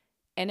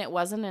 And it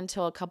wasn't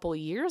until a couple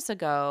years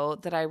ago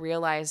that I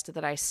realized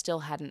that I still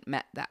hadn't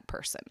met that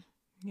person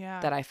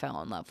that I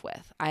fell in love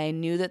with. I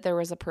knew that there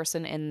was a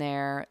person in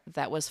there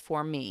that was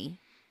for me.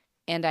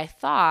 And I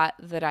thought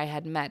that I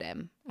had met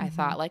him. I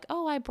thought like,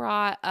 oh, I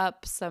brought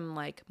up some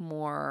like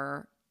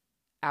more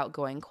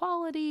outgoing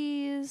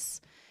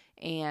qualities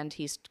and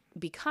he's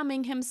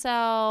becoming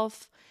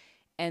himself.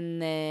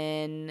 And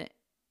then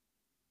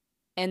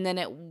I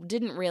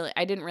didn't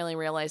really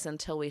realize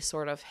until we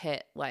sort of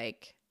hit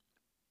like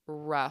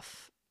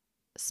rough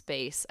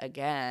space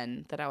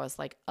again that I was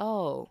like,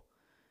 oh,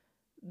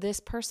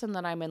 this person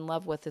that I'm in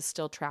love with is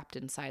still trapped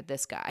inside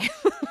this guy.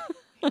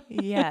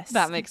 Yes.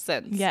 That makes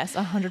sense. Yes.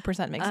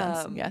 100% makes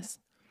sense. Yes.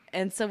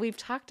 And so we've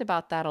talked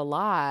about that a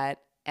lot.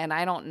 And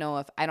I don't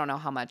know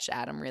how much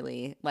Adam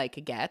really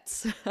like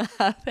gets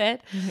of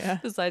it. Yeah.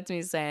 Besides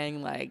me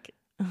saying like,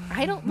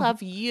 I don't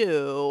love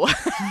you.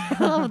 I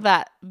love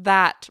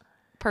that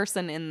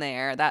person in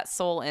there, that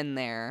soul in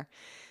there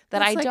that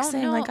That's I like don't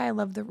saying, know. like, I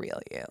love the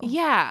real you.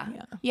 Yeah.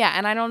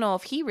 And I don't know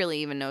if he really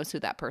even knows who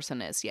that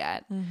person is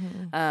yet.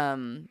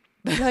 Mm-hmm.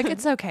 You're like,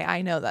 it's okay.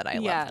 I know that I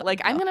love them.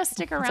 Like I'm going to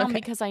stick around okay.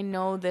 because I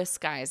know this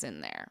guy's in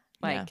there.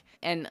 Like,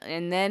 and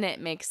then it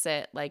makes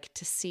it like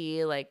to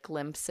see like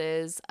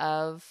glimpses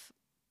of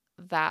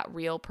that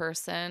real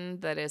person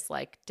that is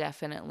like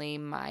definitely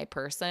my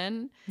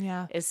person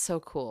is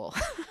so cool.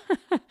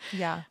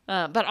 Yeah.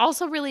 But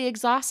also really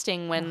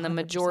exhausting when 100%. the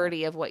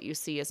majority of what you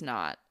see is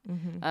not.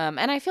 Mm-hmm.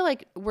 And I feel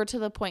like we're to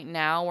the point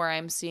now where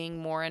I'm seeing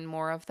more and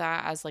more of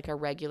that as like a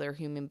regular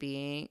human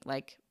being,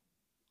 like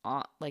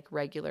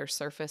regular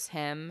surface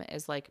him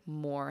is like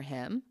more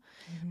him.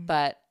 Mm-hmm.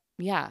 But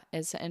yeah,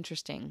 it's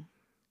interesting.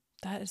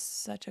 That is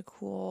such a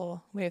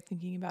cool way of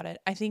thinking about it.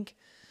 I think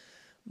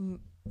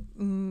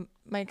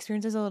my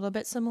experience is a little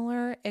bit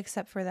similar,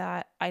 except for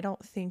that I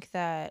don't think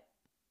that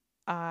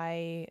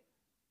I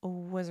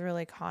was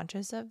really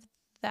conscious of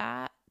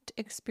that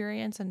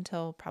experience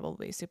until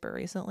probably super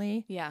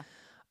recently. Yeah.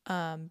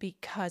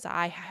 Because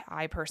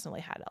I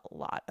personally had a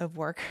lot of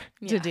work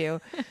to do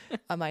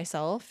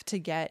myself to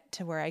get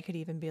to where I could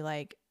even be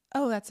like,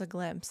 oh, that's a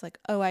glimpse. Like,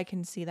 oh, I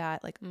can see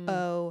that. Like,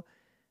 oh,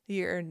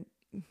 you're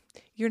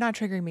not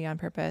triggering me on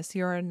purpose.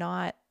 You're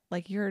not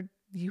like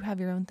you have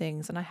your own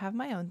things and I have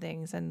my own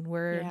things, and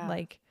we're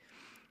like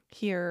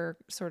here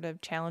sort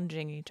of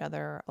challenging each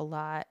other a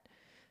lot,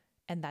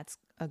 and that's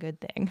a good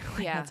thing.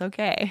 Like, that's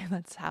okay.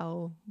 That's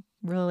how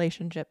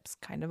relationships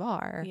kind of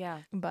are. Yeah.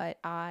 But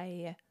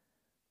I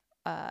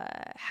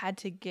had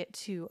to get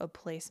to a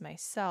place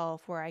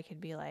myself where I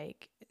could be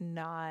like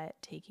not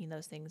taking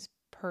those things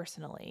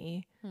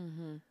personally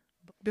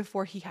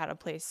before he had a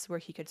place where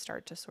he could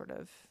start to sort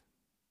of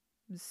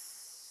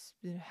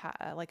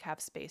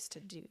have space to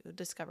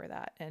discover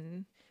that,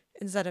 and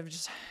instead of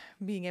just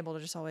being able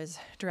to just always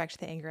direct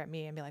the anger at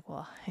me and be like,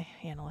 well,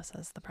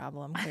 Annalissa's the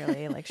problem,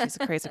 clearly, like she's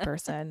a crazy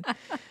person.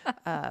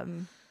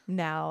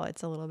 Now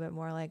it's a little bit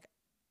more like,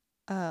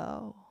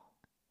 oh,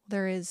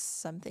 there is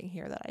something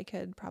here that I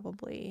could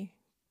probably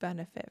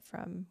benefit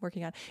from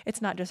working on.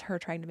 It's not just her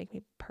trying to make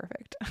me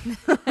perfect.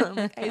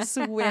 Like, I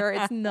swear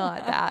it's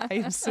not that.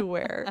 I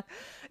swear.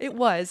 It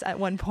was at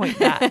one point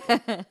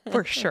that,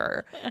 for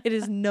sure. It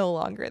is no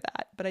longer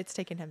that, but it's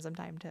taken him some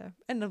time to,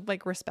 and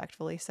like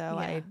respectfully so,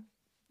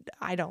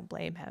 I don't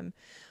blame him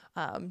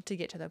to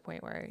get to the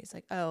point where he's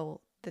like, oh,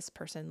 this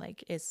person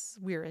like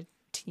we're a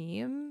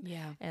team.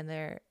 Yeah. And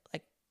they're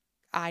like,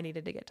 I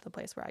needed to get to the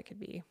place where I could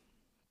be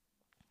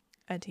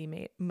a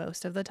teammate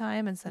most of the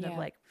time instead of Yeah.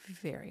 like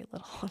very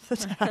little of the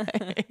time.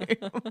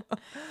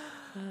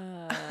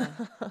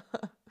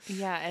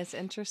 Yeah, it's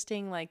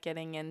interesting, like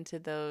getting into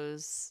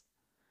those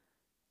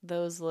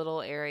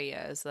little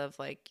areas of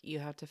like you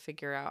have to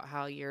figure out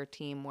how your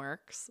team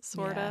works,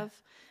 sort Yeah.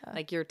 of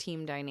like your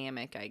team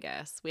dynamic, I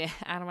guess.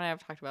 Adam and I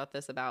have talked about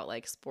this about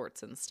like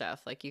sports and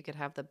stuff. Like you could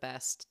have the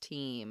best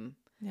team,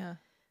 Yeah.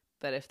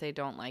 but if they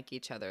don't like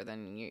each other,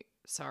 then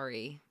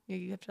sorry.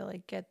 You have to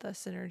like get the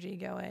synergy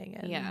going.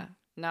 And Yeah.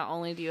 Not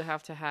only do you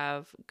have to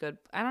have good,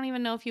 I don't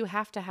even know if you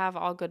have to have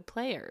all good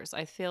players.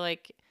 I feel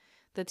like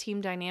the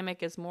team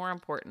dynamic is more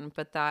important,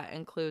 but that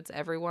includes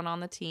everyone on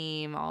the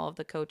team, all of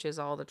the coaches,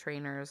 all the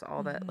trainers,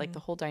 all that, like the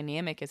whole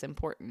dynamic is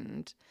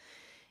important.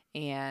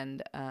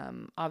 And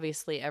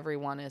obviously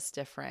everyone is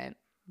different,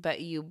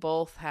 but you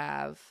both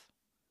have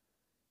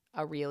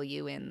a real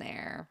you in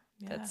there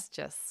that's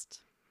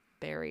just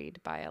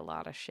buried by a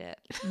lot of shit.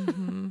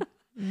 Mm-hmm.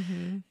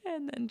 Mm-hmm.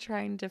 And then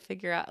trying to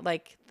figure out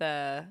like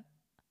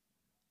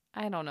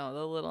I don't know,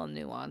 the little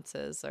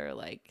nuances or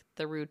like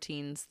the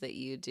routines that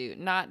you do,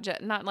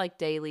 not like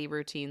daily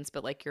routines,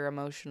 but like your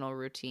emotional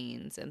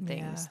routines and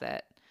things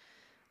that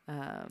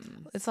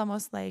it's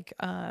almost like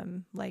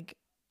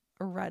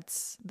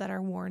ruts that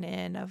are worn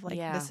in of like,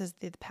 this is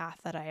the path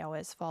that I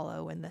always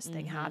follow when this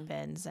thing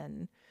happens.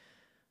 And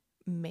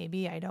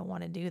maybe I don't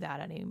want to do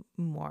that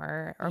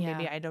anymore. Or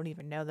maybe I don't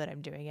even know that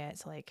I'm doing it.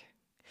 It's like,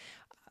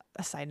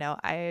 a side note,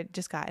 I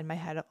just got in my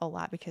head a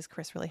lot because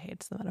Chris really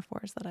hates the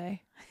metaphors that I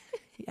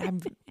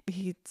don't know.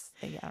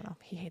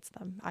 He hates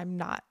them.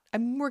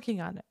 I'm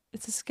working on it.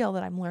 It's a skill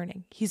that I'm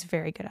learning. He's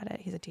very good at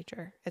it. He's a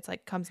teacher. It's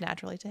like comes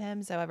naturally to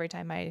him. So every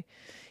time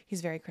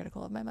he's very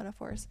critical of my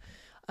metaphors.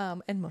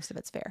 And most of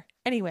it's fair.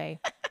 Anyway,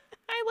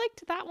 I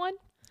liked that one.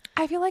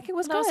 I feel like it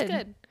was That good. was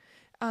good.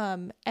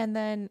 And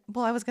then,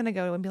 I was going to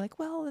go and be like,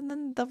 well, and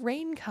then the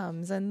rain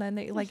comes and then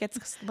it like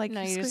gets like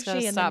No, squishy. you just gotta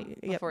and stop then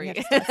before you.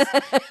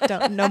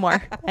 don't, no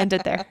more. End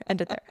it there.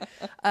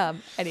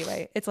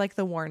 Anyway, it's like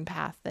the worn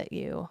path that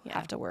you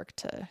have to work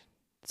to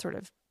sort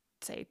of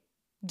say,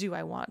 do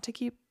I want to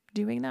keep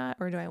doing that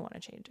or do I want to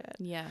change it?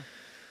 Yeah.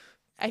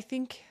 I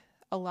think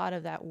a lot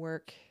of that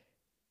work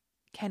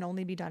can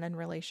only be done in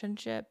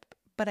relationship,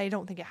 but I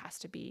don't think it has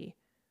to be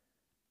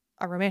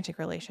a romantic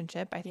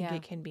relationship. I think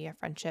it can be a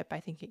friendship. I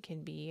think it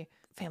can be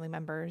family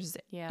members.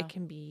 Yeah. It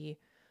can be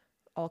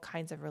all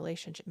kinds of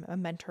relationship, a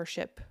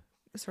mentorship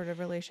sort of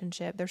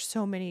relationship. There's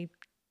so many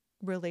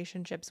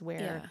relationships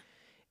where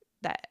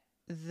that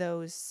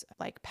those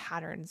like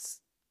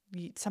patterns,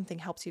 something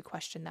helps you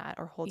question that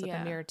or holds up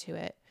a mirror to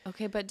it.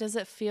 Okay, but does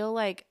it feel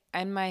like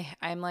I'm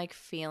like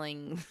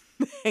feeling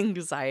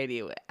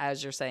anxiety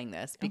as you're saying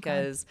this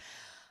because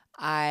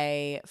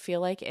I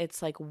feel like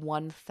it's like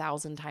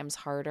 1,000 times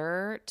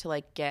harder to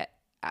like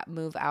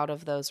move out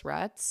of those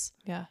ruts.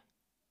 Yeah.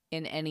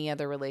 In any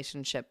other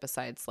relationship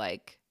besides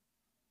like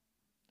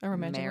a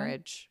romantic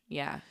marriage. One?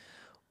 Yeah.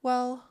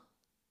 Well,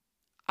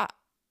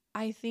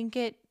 I think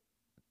it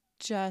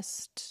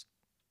just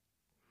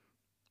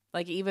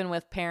like even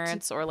with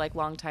parents or like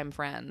longtime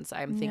friends,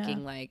 I'm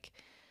thinking like,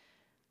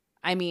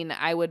 I mean,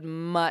 it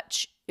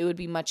would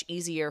be much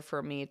easier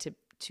for me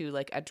to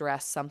like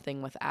address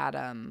something with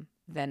Adam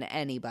than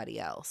anybody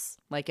else.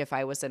 Like if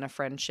I was in a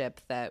friendship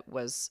that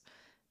was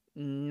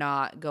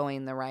not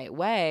going the right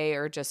way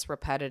or just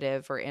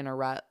repetitive or in a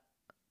rut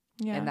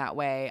in that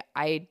way,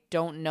 I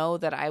don't know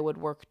that I would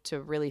work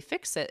to really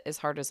fix it as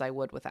hard as I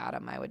would with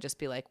Adam. I would just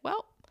be like,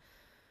 well,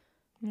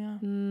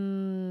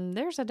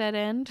 there's a dead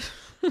end.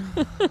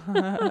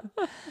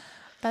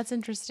 That's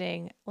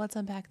interesting. Let's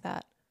unpack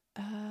that.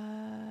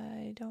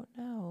 I don't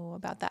know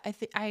about that. I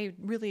think that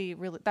really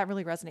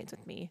resonates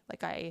with me.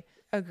 Like I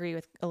agree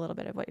with a little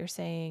bit of what you're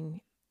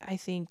saying. I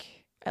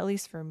think at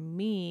least for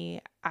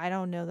me, I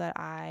don't know that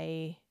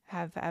I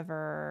have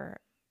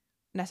ever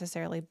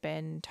necessarily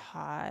been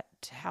taught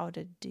how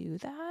to do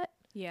that.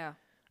 Yeah.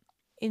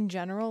 In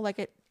general,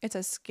 like it's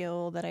a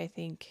skill that I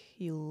think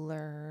you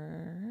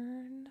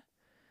learn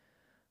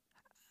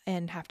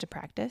and have to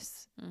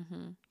practice.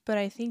 Mm-hmm. But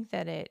I think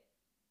that it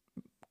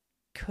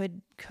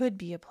could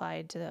be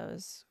applied to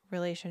those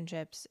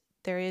relationships.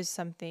 There is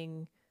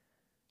something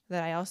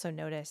that I also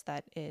noticed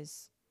that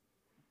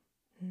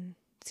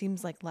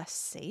seems like less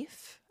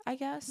safe, I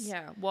guess.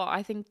 Yeah. Well,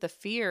 I think the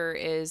fear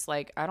is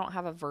like, I don't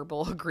have a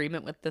verbal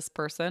agreement with this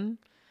person.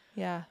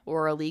 Yeah.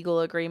 Or a legal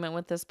agreement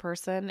with this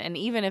person. And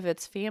even if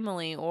it's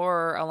family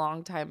or a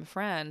longtime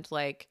friend,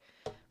 like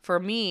for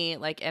me,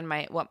 like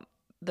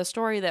the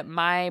story that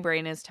my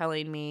brain is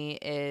telling me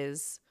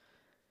is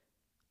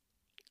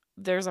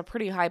there's a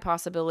pretty high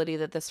possibility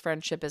that this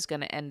friendship is going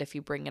to end if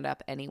you bring it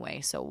up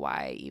anyway. So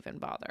why even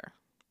bother?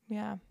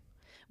 Yeah.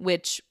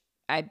 Which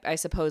I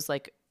suppose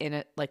like in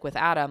it, like with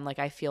Adam, like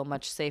I feel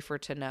much safer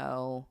to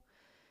know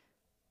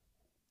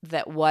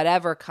that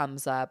whatever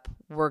comes up,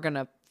 we're going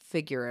to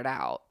figure it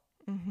out,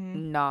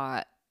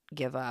 not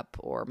give up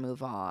or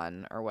move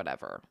on or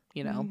whatever,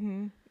 you know?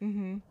 Mm-hmm.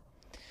 Mm-hmm.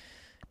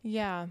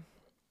 Yeah.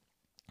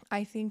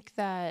 I think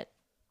that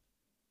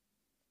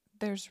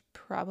there's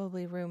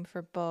probably room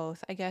for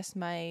both. I guess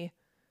my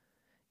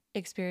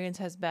experience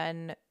has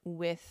been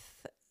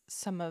with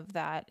some of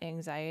that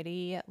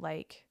anxiety,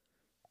 like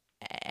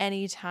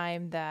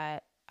anytime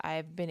that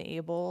I've been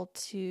able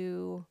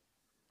to,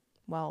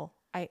 well,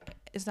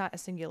 it's not a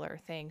singular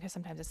thing because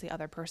sometimes it's the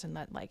other person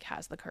that like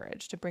has the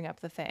courage to bring up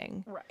the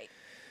thing. Right.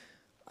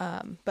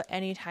 But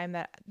anytime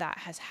that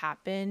has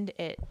happened,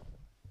 it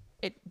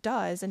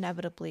does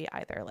inevitably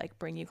either like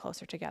bring you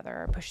closer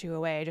together or push you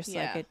away, just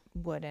like it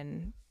would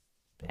in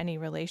any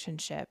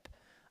relationship.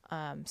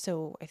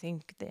 So I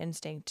think the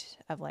instinct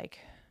of like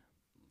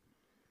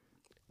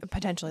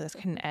potentially this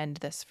can end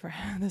this for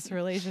this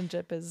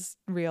relationship is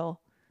real.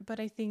 But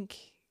I think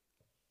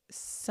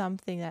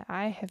something that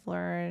I have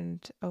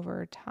learned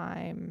over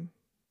time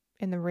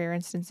in the rare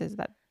instances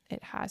that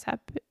it has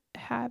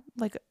have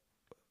like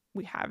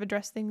we have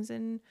addressed things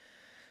in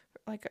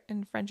like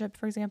in friendship,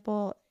 for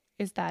example,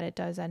 is that it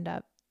does end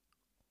up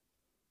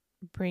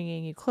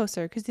bringing you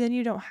closer, because then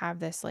you don't have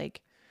this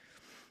like,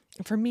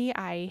 for me,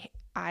 I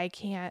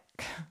can't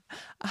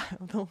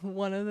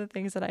one of the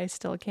things that I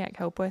still can't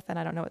cope with, and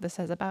I don't know what this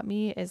says about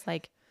me, is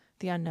like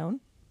the unknown.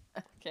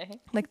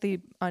 Okay. Like the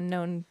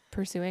unknown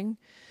pursuing.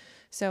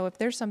 So if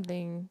there's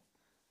something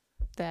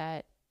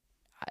that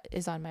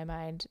is on my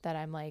mind that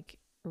I'm like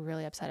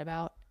really upset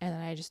about and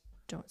then I just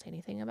don't say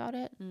anything about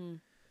it,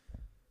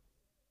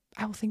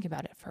 I will think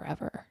about it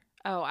forever.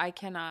 Oh, I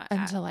cannot.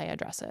 Until I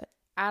address it.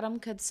 Adam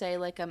could say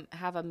like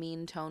have a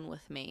mean tone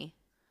with me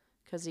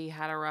because he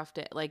had a rough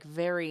day, like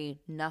very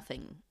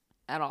nothing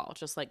at all,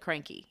 just like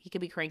cranky. He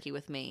could be cranky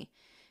with me.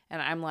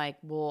 And I'm like,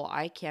 well,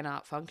 I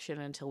cannot function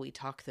until we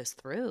talk this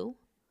through.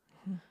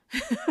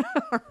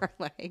 Or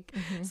like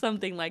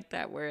something like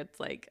that, where it's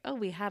like, oh,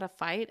 we had a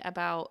fight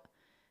about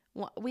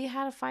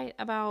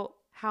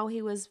how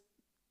he was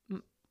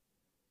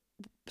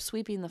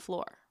sweeping the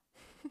floor.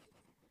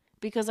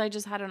 Because I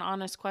just had an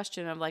honest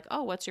question of like,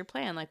 oh, what's your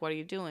plan? Like, what are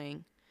you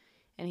doing?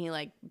 And he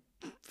like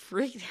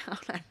freaked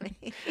out at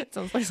me. It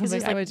sounds like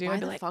something I would do. Why I'd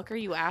be the like, fuck are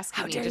you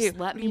asking how me? dare Just you?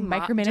 let me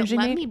Micromanaging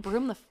let me? me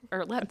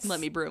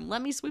broom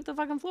let me sweep the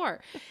fucking floor.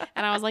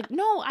 And I was like,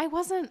 no, I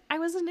wasn't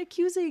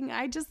accusing.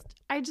 I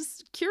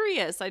just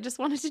curious. I just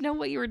wanted to know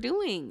what you were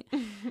doing.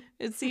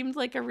 It seemed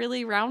like a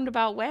really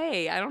roundabout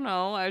way. I don't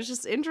know. I was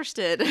just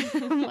interested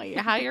in like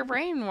how your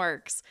brain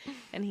works.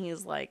 And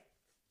he's like,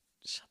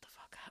 shut the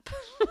fuck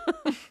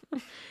up.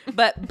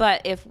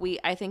 But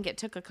I think it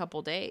took a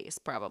couple days,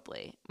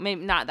 probably.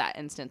 Maybe not that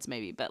instance,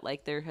 maybe, but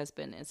like there has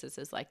been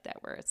instances like that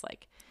where it's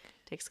like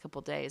takes a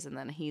couple days and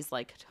then he's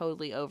like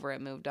totally over it,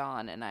 moved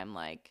on, and I'm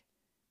like,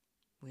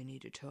 we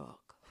need to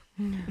talk.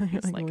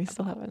 Like, we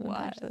still haven't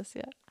unpacked this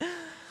yet.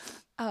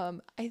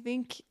 I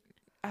think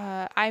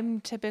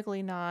I'm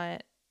typically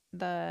not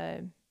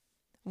the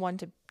one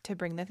to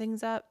bring the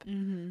things up.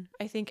 Mm-hmm.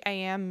 I think I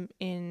am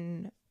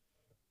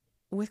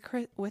with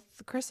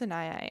Chris and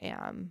I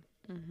am.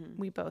 Mm-hmm.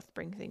 We both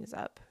bring things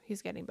up.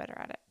 He's getting better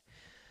at it.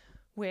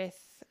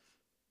 With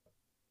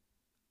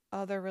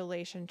other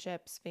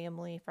relationships,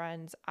 family,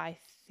 friends, I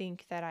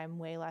think that I'm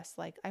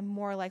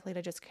more likely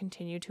to just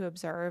continue to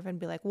observe and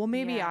be like, well,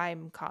 maybe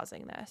I'm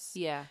causing this.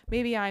 Yeah.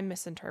 Maybe I'm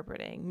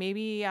misinterpreting.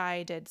 Maybe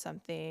I did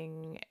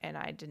something and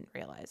I didn't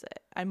realize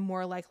it. I'm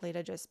more likely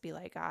to just be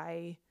like,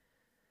 I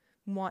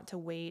want to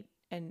wait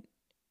and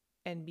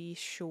be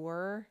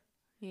sure.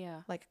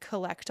 Yeah. Like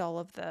collect all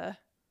of the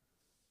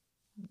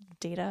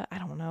data. I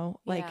don't know.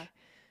 Like,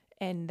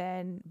 and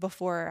then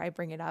before I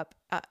bring it up,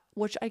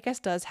 which I guess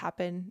does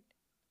happen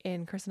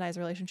in Chris and I's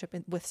relationship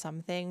with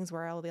some things,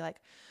 where I'll be like,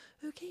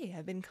 okay,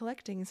 I've been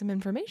collecting some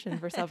information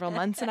for several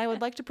months and I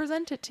would like to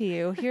present it to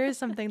you. Here's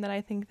something that I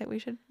think that we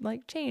should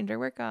like change or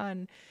work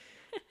on.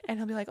 And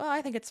he'll be like, oh,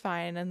 I think it's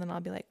fine. And then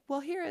I'll be like, well,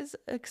 here is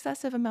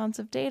excessive amounts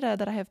of data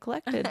that I have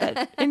collected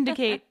that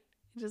indicate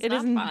it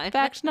is in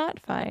fact not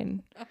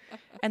fine.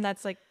 And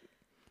that's like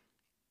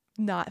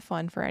not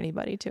fun for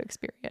anybody to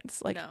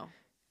experience. Like, no.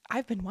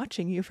 I've been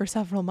watching you for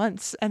several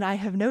months and I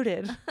have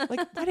noted, like,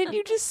 why didn't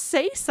you just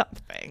say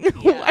something?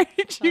 Yeah. Why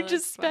did you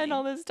just spend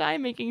all this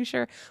time making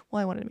sure?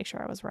 Well, I wanted to make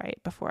sure I was right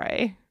before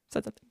I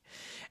said something.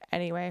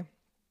 Anyway,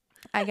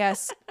 I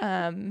guess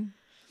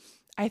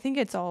I think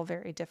it's all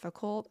very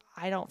difficult.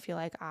 I don't feel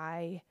like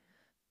I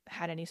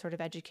had any sort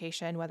of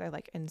education, whether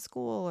like in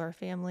school or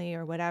family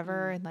or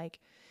whatever. And like,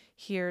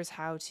 here's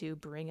how to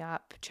bring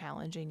up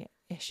challenging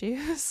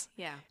issues.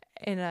 Yeah.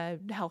 In a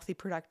healthy,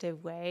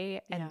 productive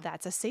way. And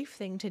that's a safe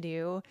thing to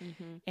do.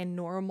 Mm-hmm. And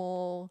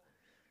normal,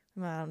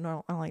 I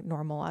don't like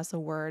normal as a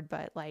word,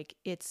 but like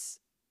it's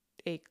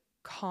a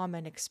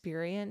common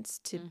experience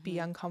to be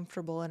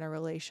uncomfortable in a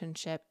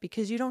relationship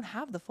because you don't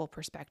have the full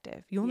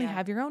perspective. You only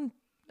have your own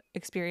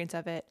experience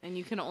of it. And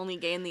you can only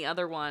gain the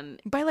other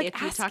one by like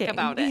if asking. You talk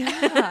about it.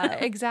 Yeah,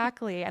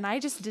 exactly. And I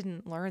just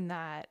didn't learn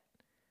that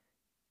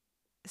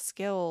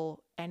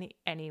skill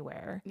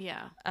anywhere.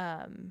 Yeah.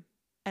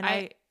 And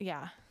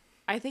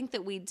I think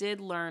that we did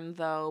learn,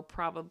 though,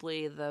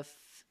 probably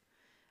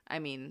I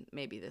mean,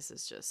 maybe this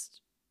is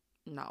just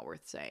not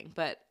worth saying,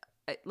 but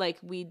like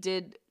we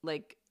did,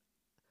 like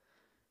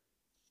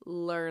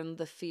learn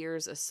the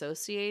fears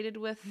associated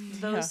with Yeah.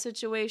 those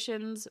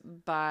situations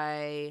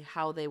by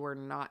how they were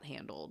not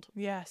handled.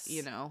 Yes.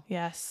 You know?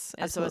 Yes,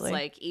 And absolutely. so it's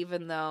like,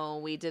 even though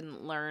we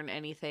didn't learn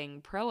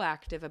anything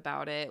proactive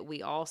about it,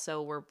 we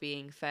also were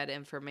being fed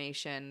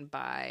information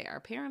by our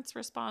parents'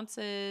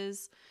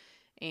 responses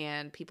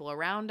and people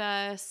around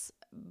us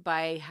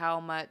by how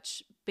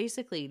much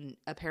basically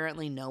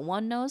apparently no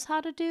one knows how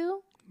to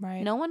do.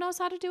 Right. No one knows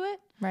how to do it.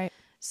 Right.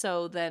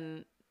 So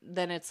then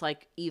it's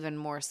like even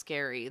more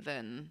scary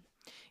than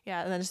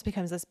Yeah, and then it just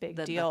becomes this big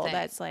the deal thing.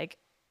 that's like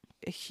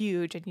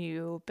huge, and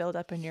you build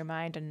up in your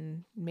mind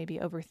and maybe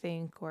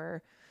overthink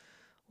or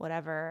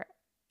whatever.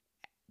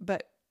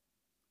 But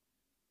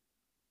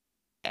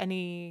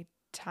any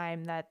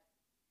time that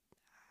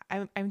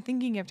I'm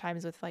thinking of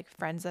times with like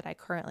friends that I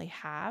currently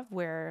have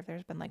where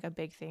there's been like a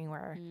big thing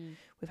where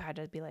we've had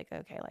to be like,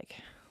 okay, like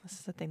this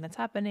is the thing that's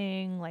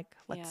happening, like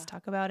let's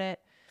talk about it.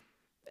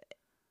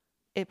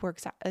 It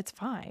works out. It's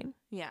fine.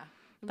 Yeah.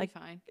 Like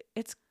fine.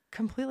 It's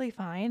completely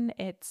fine.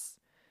 It's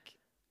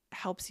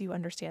helps you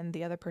understand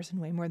the other person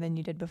way more than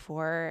you did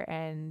before,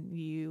 and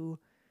you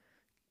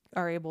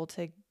are able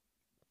to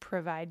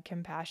provide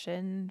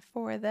compassion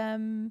for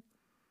them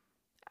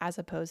as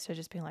opposed to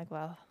just being like,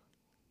 well,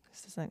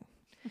 this isn't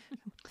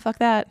fuck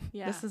that.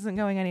 Yeah. This isn't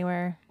going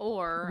anywhere.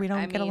 Or We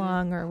don't get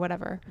along or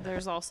whatever.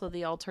 There's also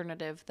the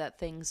alternative that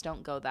things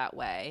don't go that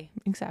way.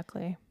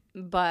 Exactly.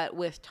 But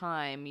with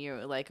time, you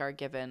like are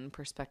given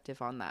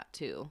perspective on that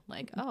too.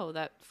 Like, oh,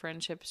 that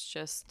friendship's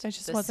just It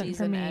just the wasn't for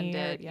season me,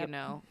 ended, yep. you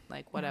know,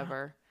 like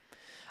whatever.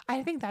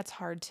 I think that's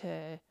hard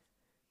to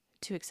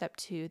accept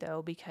too,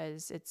 though,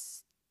 because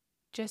it's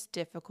just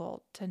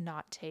difficult to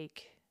not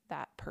take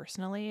that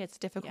personally. It's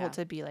difficult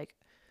to be like,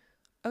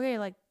 okay,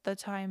 like the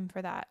time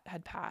for that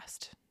had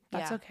passed.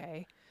 That's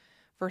okay.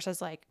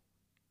 Versus like,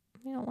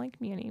 you don't like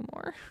me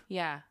anymore.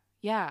 Yeah.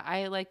 Yeah.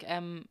 I like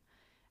am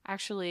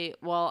actually,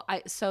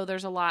 so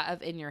there's a lot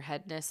of in your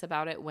headness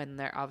about it when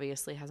there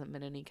obviously hasn't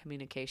been any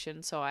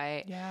communication. So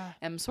I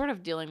am sort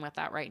of dealing with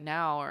that right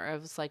now. Or it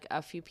was like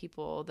a few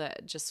people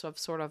that just have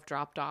sort of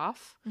dropped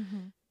off.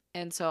 Mm-hmm.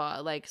 And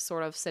so like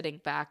sort of sitting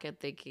back and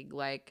thinking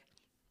like,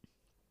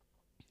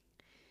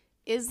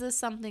 is this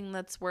something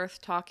that's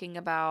worth talking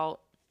about?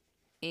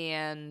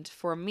 And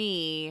for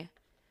me,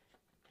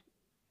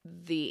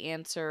 the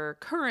answer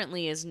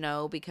currently is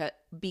no,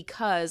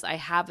 because I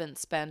haven't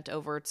spent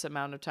over its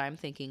amount of time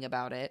thinking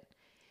about it.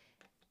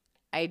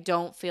 I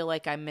don't feel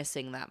like I'm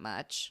missing that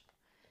much.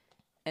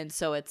 And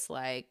so it's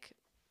like,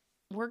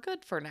 we're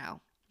good for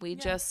now. We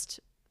just,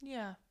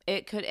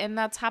 it could, and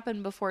that's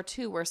happened before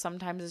too, where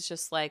sometimes it's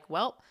just like,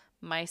 well,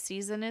 my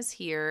season is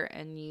here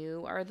and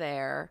you are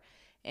there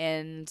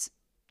and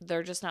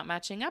they're just not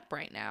matching up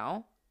right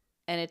now.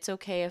 And it's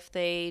okay if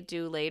they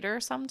do later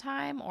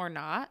sometime or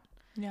not.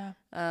 Yeah.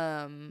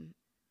 But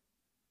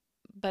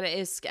it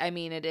is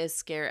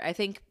scary. I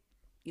think,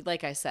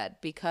 like I said,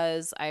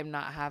 because I'm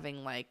not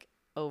having like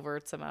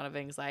overt amount of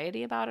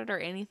anxiety about it or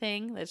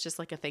anything, it's just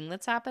like a thing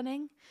that's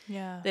happening.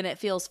 Yeah. Then it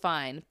feels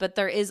fine. But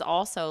there is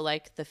also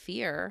like the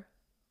fear,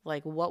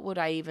 like what would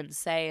I even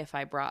say if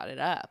I brought it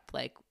up?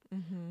 Like,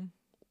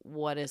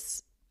 what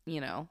is,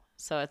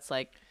 so it's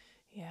like,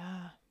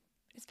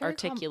 it's very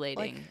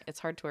articulating. It's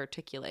hard to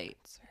articulate.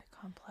 It's very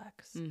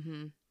complex.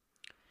 Mm-hmm.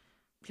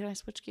 Can I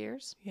switch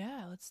gears?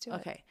 Yeah, let's do it.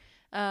 Okay.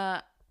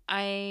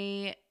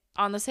 I,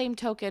 on the same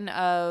token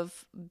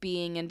of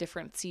being in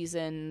different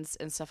seasons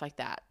and stuff like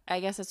that,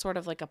 I guess it's sort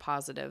of like a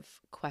positive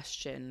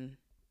question.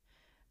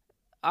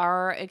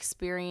 Our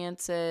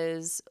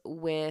experiences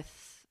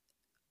with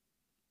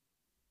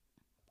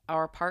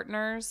our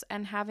partners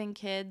and having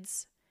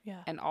kids,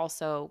 and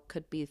also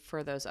could be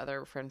for those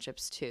other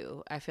friendships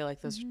too. I feel like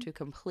those are two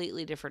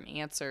completely different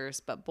answers,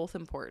 but both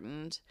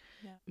important.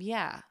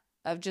 Yeah.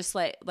 Of just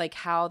like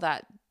how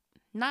that,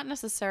 not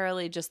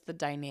necessarily just the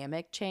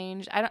dynamic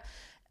change.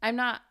 I'm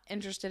not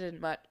interested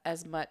in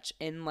as much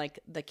in like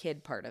the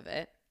kid part of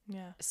it.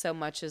 Yeah. So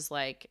much as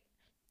like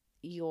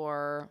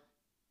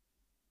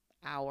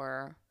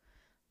our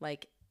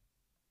like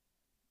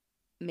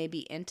maybe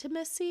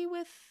intimacy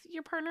with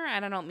your partner.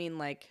 And I don't mean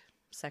like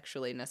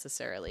sexually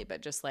necessarily,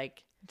 but just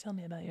like, tell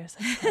me about your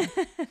sex life.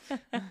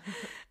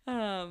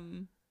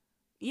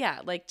 Yeah,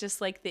 like just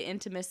like the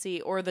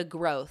intimacy or the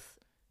growth.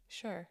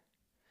 Sure.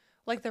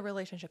 Like the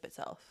relationship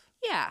itself.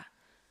 Yeah.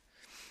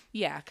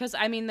 Yeah, because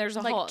I mean, there's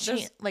a like whole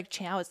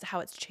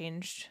how it's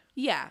changed.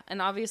 Yeah,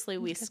 and obviously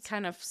we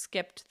kind of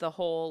skipped the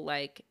whole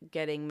like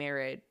getting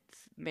married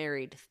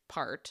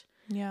part.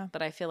 Yeah,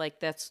 but I feel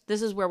like this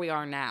is where we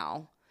are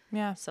now.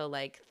 Yeah. So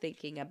like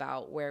thinking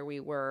about where we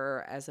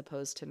were as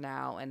opposed to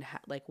now, and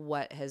like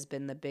what has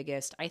been the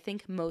biggest, I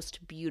think,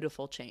 most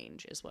beautiful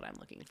change is what I'm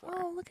looking for.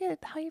 Oh, look at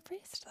how you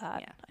phrased that.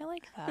 Yeah. I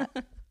like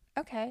that.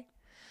 Okay.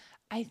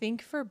 I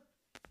think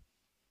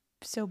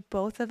so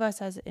both of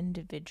us as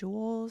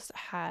individuals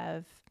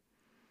have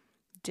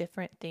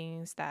different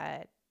things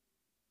that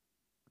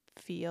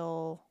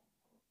feel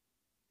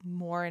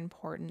more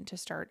important to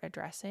start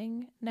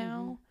addressing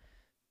now.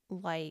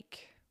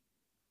 Like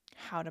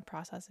how to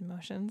process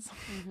emotions,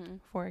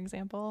 for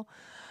example.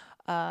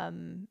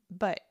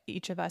 But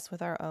each of us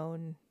with our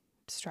own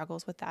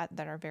struggles with that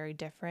are very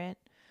different.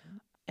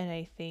 And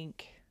I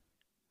think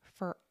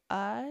for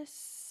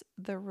us,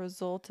 the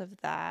result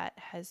of that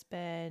has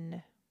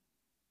been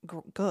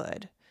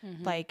good.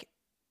 Like,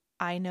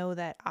 I know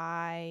that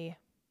I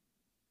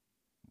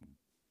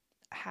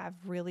have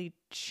really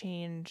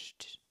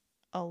changed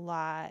a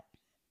lot,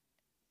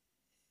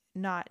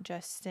 not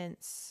just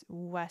since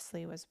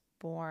Wesley was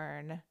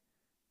born,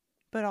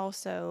 but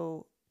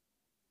also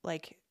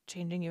like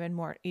changing even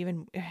more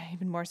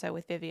so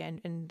with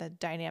Vivian and the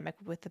dynamic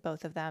with the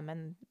both of them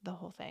and the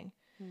whole thing.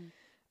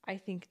 I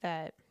think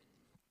that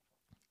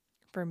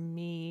for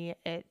me,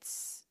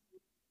 it's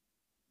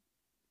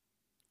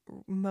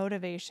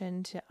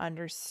motivation to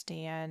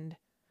understand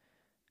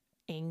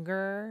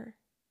anger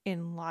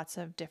in lots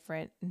of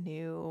different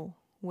new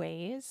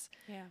ways.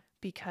 Yeah.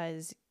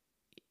 Because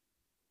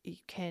you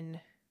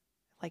can,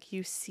 like,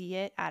 you see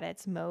it at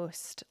its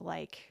most,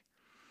 like,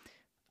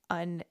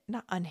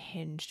 not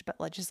unhinged, but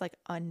like just like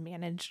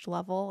unmanaged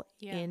level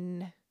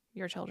in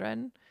your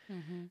children,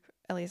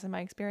 at least in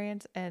my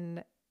experience.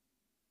 And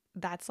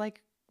that's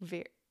like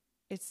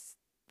it's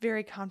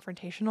very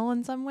confrontational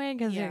in some way,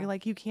 because you're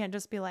like, you can't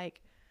just be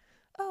like,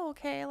 oh,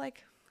 okay,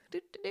 like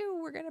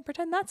we're gonna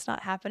pretend that's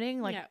not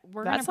happening. Like,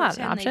 we're that's gonna not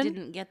an pretend they option.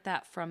 didn't get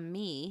that from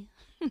me.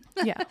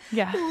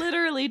 Yeah.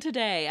 Literally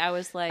today, I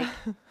was like,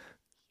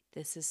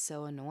 this is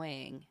so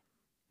annoying,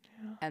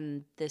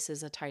 and this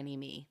is a tiny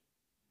me.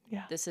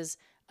 Yeah. This is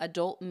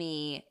adult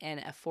me in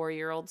a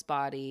 4-year-old's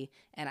body,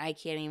 and I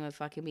can't even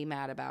fucking be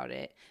mad about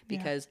it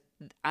because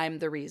I'm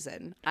the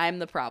reason. I'm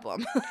the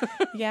problem.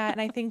 Yeah,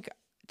 and I think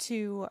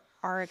to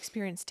our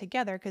experience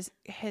together, because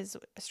his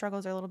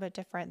struggles are a little bit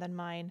different than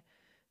mine.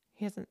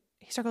 He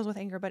struggles with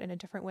anger, but in a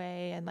different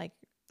way, and like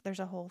there's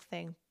a whole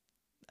thing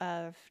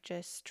of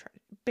just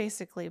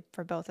basically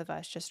for both of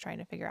us just trying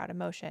to figure out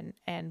emotion,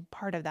 and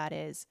part of that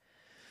is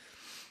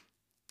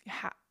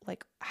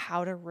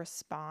how to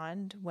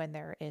respond when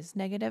there is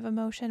negative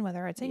emotion,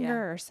 whether it's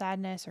anger or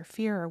sadness or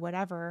fear or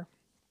whatever,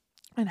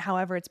 and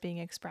however it's being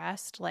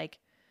expressed. Like,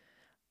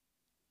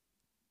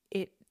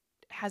 it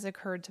has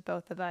occurred to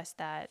both of us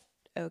that,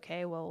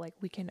 okay, well, like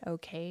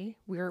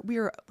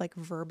we're like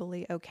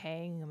verbally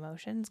okaying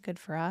emotions, good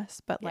for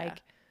us, but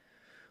like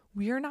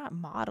we're not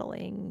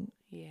modeling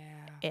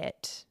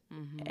it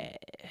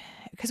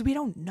because we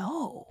don't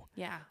know.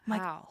 Yeah. I'm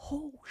like, how?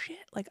 oh shit,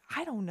 like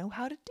I don't know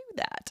how to do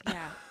that.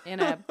 Yeah.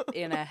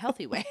 In a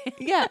healthy way.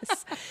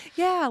 Yes.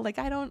 Yeah. Like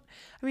I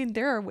mean,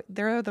 there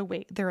are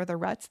the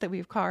ruts that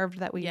we've carved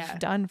that we've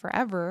done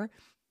forever,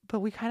 but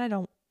we kind of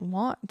don't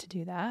want to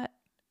do that.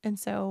 And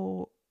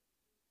so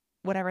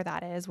whatever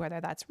that is, whether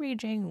that's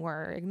raging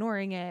or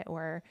ignoring it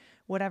or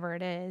whatever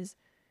it is,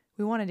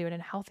 we want to do it in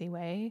a healthy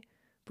way,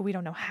 but we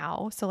don't know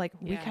how. So like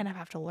we kind of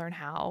have to learn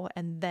how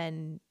and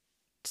then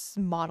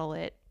model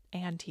it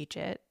and teach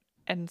it.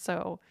 And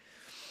so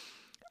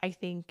I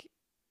think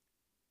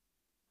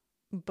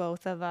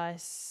both of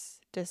us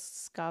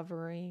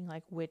discovering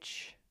like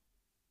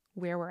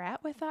where we're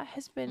at with that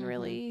has been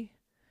really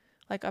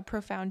like a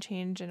profound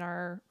change in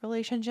our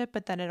relationship.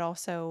 But then it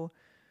also,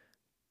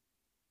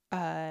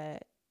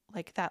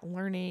 like that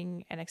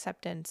learning and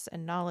acceptance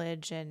and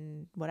knowledge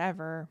and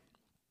whatever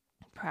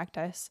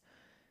practice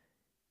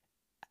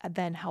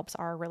then helps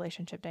our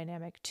relationship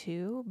dynamic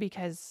too,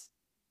 because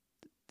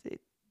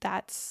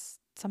that's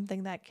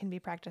something that can be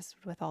practiced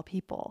with all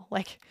people.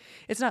 Like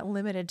it's not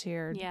limited to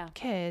your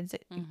kids.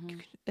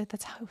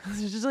 That's how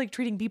it's just like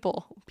treating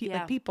people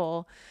like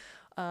people.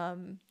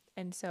 And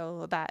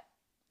so that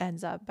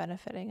ends up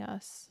benefiting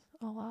us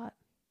a lot.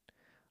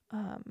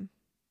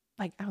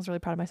 Like I was really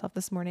proud of myself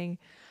this morning.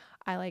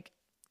 I like,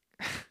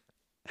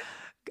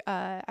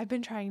 I've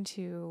been trying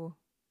to,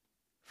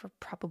 for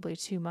probably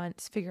 2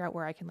 months, figure out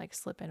where I can like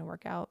slip in a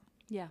workout.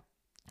 Yeah.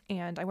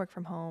 And I work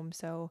from home.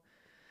 So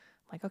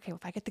I'm like, okay, well,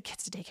 if I get the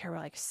kids to daycare by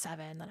like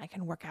 7, then I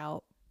can work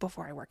out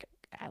before I work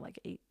at like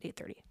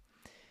 8:30.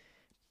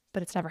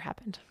 But it's never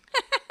happened.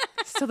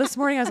 So this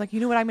morning I was like, you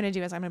know what I'm going to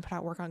do is I'm going to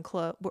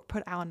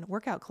put on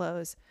workout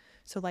clothes.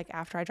 So like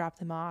after I drop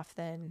them off,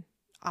 then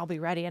I'll be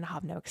ready and I'll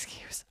have no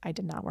excuse. I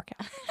did not work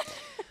out.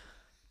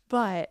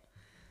 But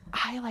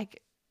I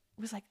like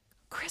was like,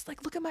 Chris,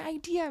 like, look at my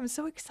idea. I'm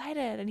so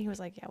excited. And he was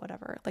like, yeah,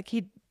 whatever. Like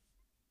he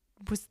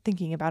was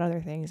thinking about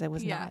other things. It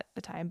was not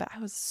the time, but I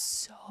was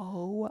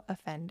so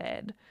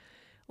offended.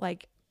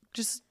 Like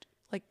just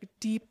like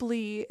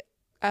deeply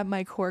at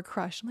my core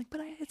crushed. I'm like,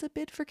 but it's a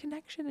bid for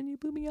connection and you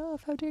blew me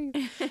off. How dare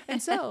you?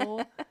 And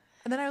so,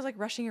 and then I was like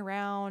rushing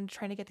around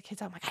trying to get the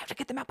kids out. I'm like, I have to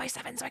get them out by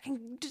 7 so I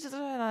can,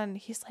 and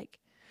he was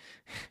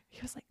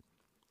like,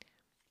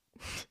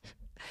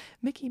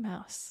 Mickey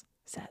Mouse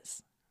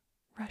says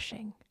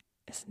rushing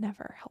is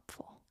never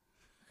helpful.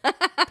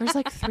 There's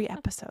like 3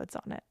 episodes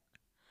on it.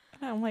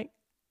 And I'm like,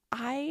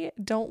 I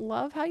don't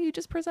love how you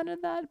just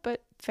presented that,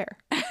 but fair.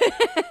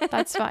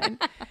 That's fine.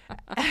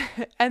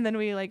 And then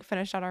we like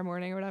finished out our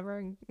morning or whatever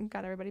and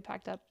got everybody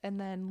packed up. And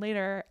then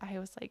later I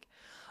was like,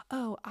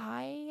 oh,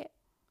 I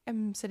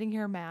am sitting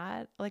here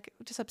mad, like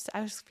just upset.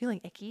 I was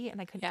feeling icky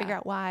and I couldn't figure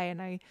out why.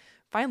 And I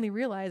finally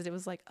realized it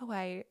was like, oh,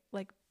 I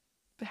like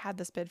had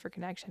this bid for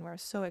connection where I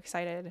was so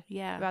excited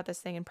about this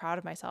thing and proud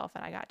of myself.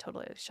 And I got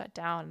totally shut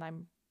down and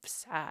I'm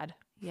sad.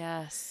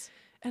 Yes.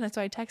 And that's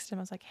why I texted him.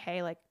 I was like,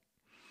 hey, like,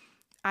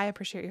 I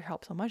appreciate your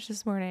help so much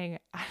this morning.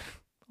 I'm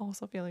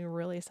also feeling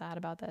really sad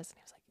about this. And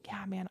he was like,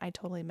 yeah, man, I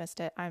totally missed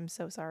it. I'm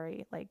so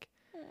sorry. Like,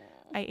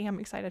 I am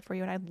excited for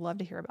you and I'd love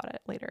to hear about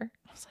it later.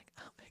 I was like,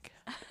 oh my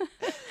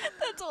God.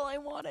 That's all I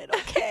wanted.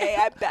 Okay,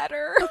 I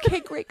better. Okay,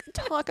 great. Good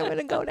talk. I'm going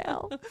to go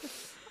now.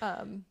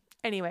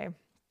 Anyway,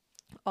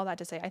 all that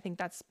to say, I think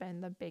that's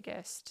been the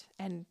biggest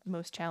and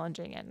most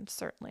challenging, and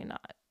certainly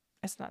not,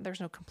 there's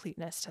no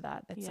completeness to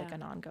that. It's like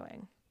an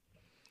ongoing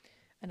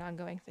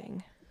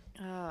thing.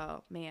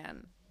 Oh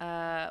man.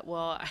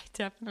 Well, I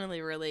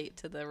definitely relate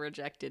to the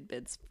rejected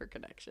bids for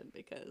connection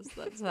because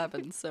that's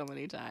happened so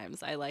many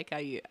times. I like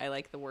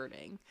the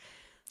wording.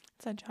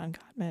 It's a John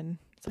Gottman.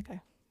 It's like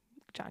a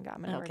John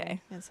Gottman wording.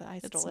 I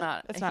stole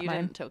it. It's not you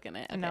mine. Didn't token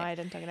it. Okay. No, I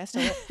didn't token it. I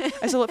stole it.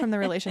 I stole it from the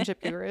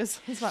relationship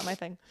gurus. It's not my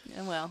thing.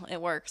 Well,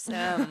 it works.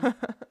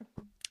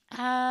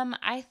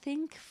 I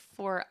think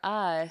for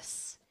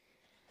us,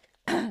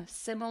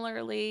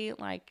 similarly,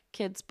 like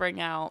kids bring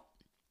out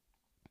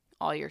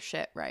all your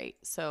shit, right?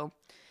 So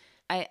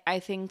I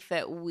think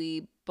that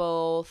we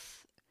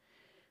both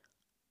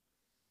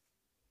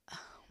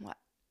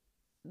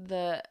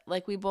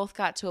we both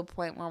got to a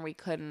point where we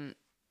couldn't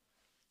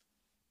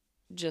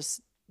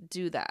just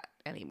do that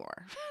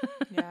anymore.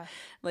 Yeah.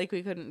 Like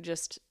we couldn't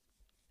just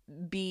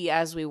be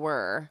as we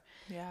were.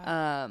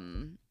 Yeah.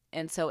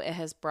 And so it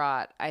has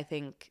brought, I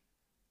think,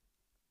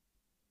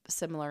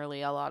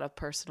 similarly, a lot of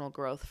personal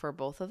growth for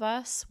both of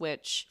us,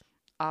 which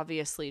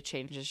obviously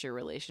changes your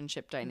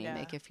relationship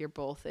dynamic if you're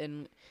both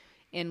in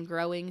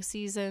growing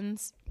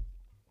seasons,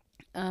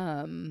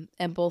 and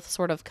both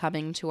sort of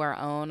coming to our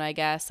own, I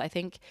guess. I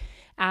think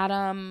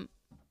Adam,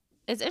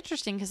 it's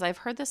interesting because I've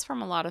heard this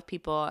from a lot of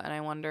people, and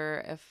I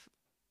wonder if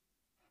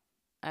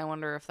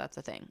that's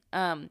a thing.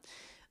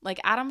 Like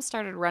Adam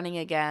started running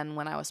again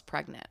when I was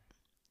pregnant.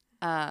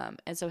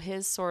 And so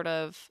his sort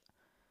of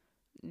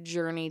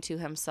journey to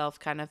himself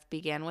kind of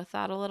began with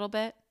that a little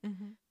bit.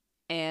 Mm-hmm.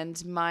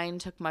 And mine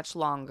took much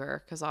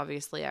longer because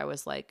obviously I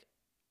was like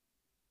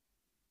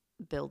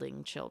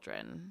building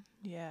children.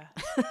 Yeah.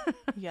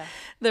 Yeah.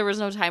 There was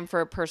no time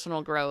for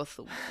personal growth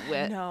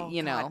with,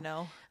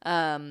 no.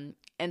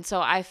 And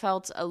so I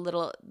felt a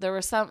little, there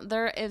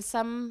is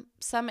some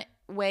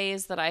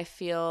ways that I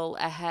feel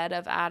ahead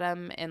of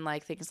Adam in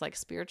like things like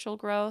spiritual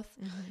growth,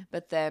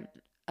 but then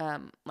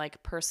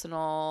like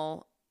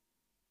personal,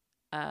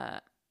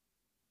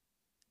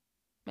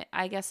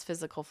 I guess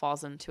physical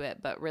falls into it,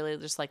 but really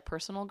just like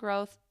personal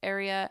growth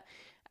area,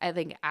 I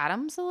think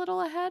Adam's a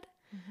little ahead,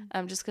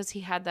 just because he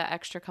had that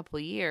extra couple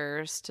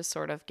years to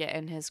sort of get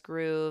in his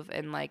groove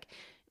and like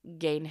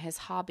gain his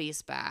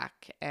hobbies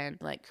back and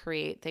like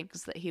create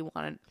things that he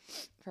wanted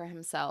for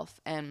himself.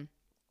 And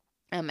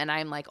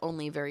I'm like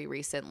only very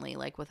recently,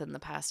 like within the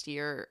past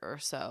year or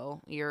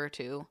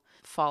two,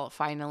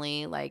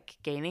 finally like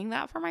gaining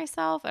that for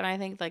myself. And I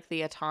think like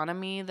the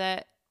autonomy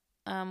that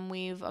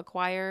we've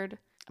acquired.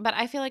 But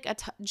I feel like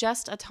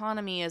just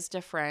autonomy is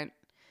different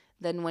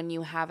than when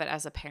you have it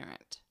as a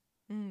parent.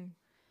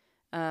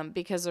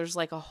 Because there's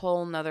like a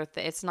whole nother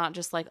thing. It's not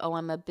just like, oh,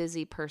 I'm a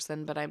busy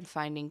person, but I'm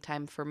finding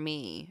time for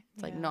me.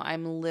 It's like, no,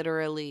 I'm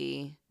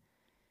literally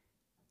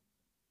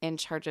in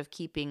charge of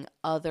keeping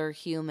other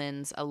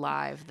humans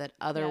alive that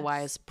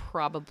otherwise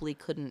probably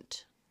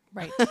couldn't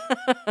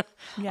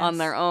on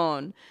their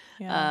own.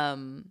 Yeah.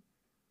 And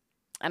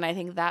I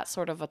think that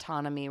sort of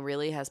autonomy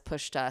really has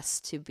pushed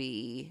us to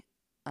be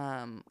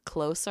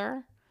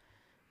closer.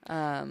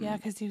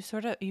 Because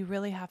you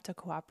really have to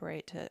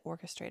cooperate to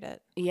orchestrate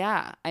it.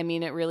 Yeah. I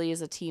mean, it really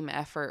is a team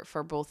effort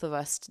for both of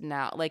us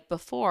now. Like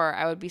before,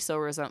 I would be so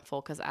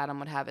resentful because Adam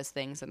would have his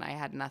things and I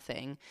had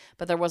nothing,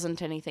 but there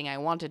wasn't anything I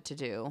wanted to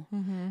do.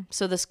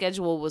 So the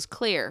schedule was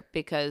clear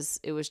because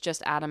it was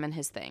just Adam and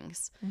his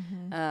things.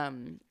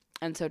 And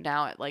so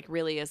now it like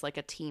really is like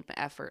a team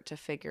effort to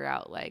figure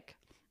out like,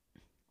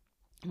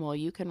 well,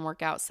 you can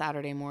work out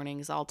Saturday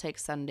mornings. I'll take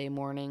Sunday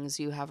mornings.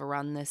 You have a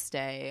run this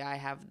day. I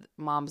have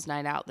mom's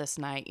night out this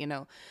night,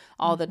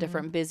 all the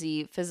different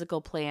busy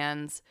physical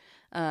plans.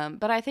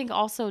 But I think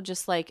also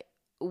just like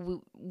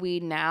we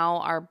now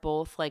are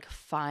both like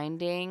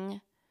finding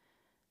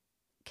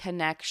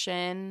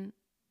connection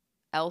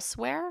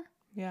elsewhere.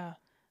 Yeah.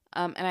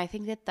 And I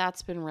think that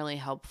that's been really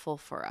helpful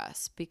for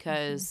us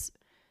because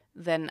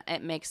then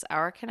it makes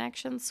our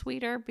connection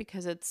sweeter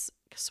because it's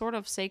sort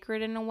of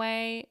sacred in a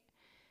way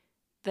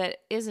that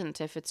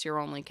isn't if it's your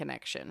only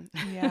connection.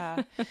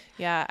 Yeah.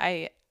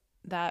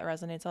 That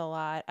resonates a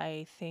lot.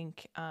 I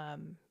think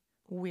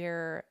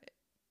we're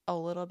a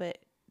little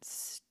bit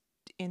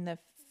in the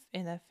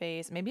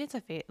phase, maybe it's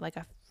a phase, like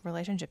a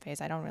relationship phase,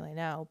 I don't really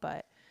know,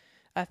 but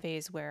a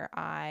phase where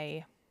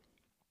I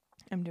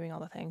am doing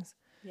all the things.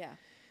 Yeah.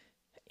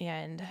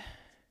 And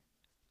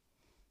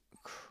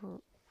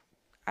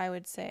I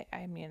would say,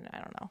 I mean, I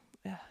don't know.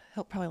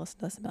 he'll probably listen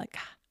to this and be like,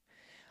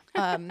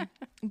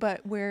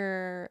 but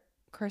where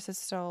Chris is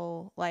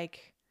still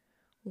like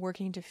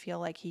working to feel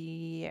like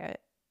he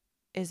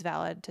is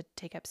valid to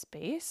take up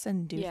space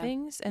and do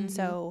things. And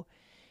so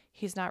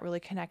he's not really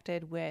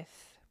connected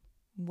with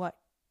what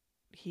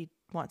he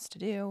wants to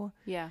do.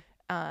 Yeah.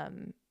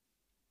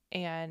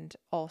 And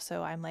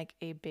also I'm like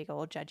a big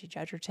old judgy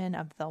judgerton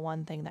of the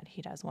one thing that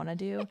he does want to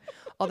do.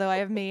 Although I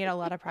have made a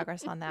lot of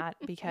progress on that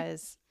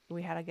because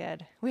we had a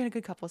good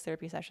couples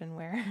therapy session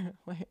where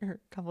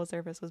couples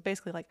therapist was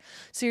basically like,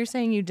 so you're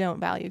saying you don't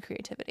value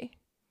creativity?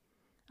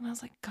 And I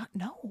was like, God,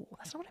 no,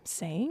 that's not what I'm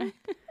saying.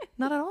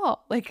 Not at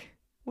all. Like,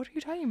 what are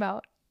you talking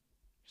about?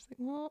 She's like,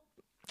 well,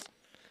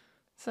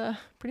 it's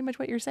pretty much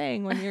what you're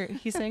saying when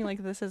he's saying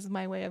like, this is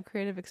my way of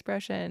creative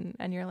expression.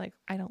 And you're like,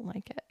 I don't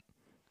like it.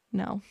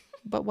 No,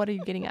 but what are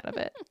you getting out of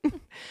it?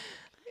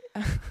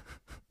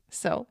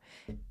 So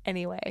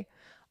anyway,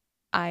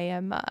 I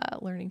am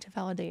learning to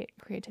validate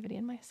creativity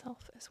in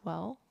myself as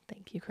well.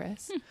 Thank you,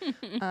 Chris.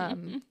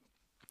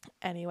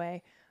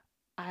 Anyway,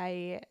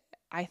 I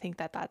think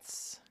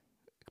that's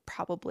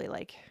probably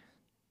like,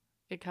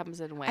 it comes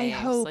in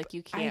waves. Like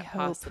you can't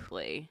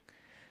possibly.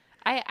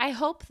 I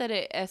hope that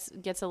it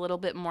gets a little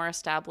bit more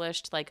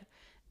established. Like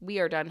we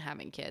are done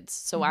having kids,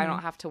 so I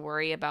don't have to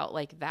worry about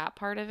like that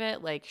part of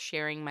it, like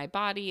sharing my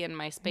body and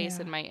my space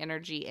and my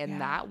energy in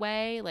that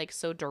way, like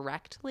so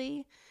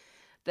directly.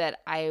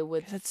 That I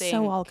would think it's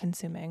so all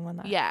consuming when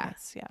that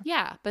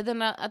yeah. But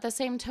then at the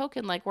same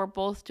token, like we're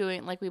both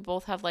doing, like we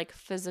both have like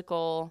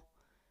physical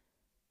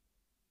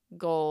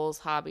goals,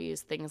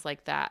 hobbies, things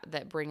like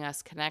that bring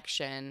us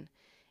connection.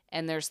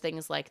 And there's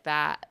things like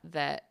that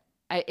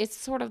it's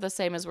sort of the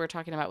same as we're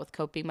talking about with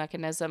coping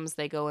mechanisms.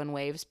 They go in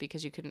waves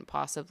because you couldn't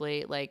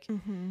possibly like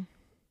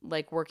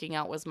working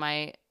out was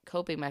my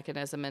coping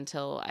mechanism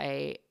until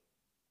I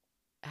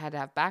had to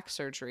have back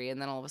surgery,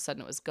 and then all of a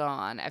sudden it was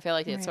gone. I feel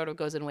like it sort of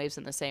goes in waves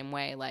in the same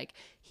way. Like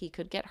he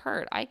could get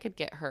hurt, I could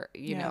get hurt,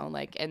 you know,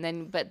 like, and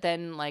then, but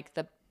then like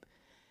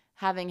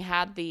having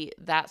had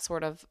that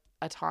sort of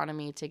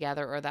autonomy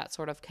together, or that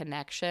sort of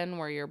connection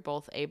where you're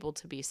both able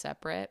to be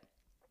separate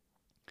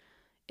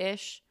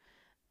ish,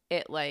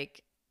 it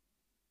like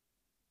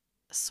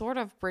sort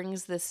of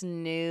brings this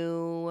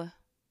new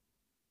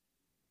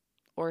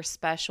or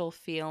special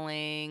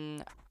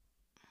feeling.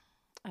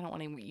 I don't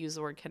want to use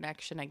the word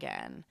connection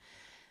again.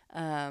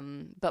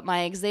 But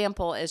my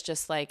example is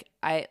just like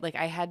I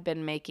had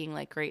been making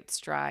like great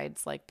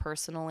strides like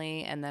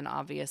personally, and then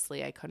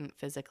obviously I couldn't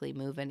physically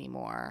move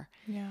anymore.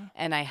 Yeah.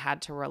 And I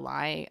had to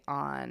rely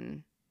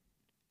on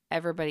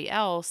everybody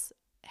else,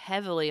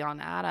 heavily on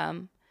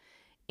Adam.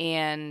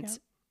 And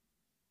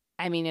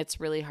I mean, it's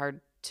really hard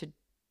to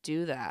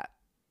do that.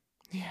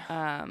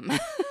 Yeah.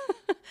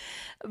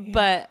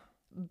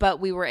 But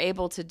we were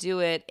able to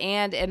do it,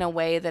 and in a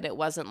way that it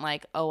wasn't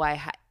like, oh,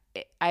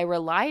 I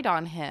relied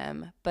on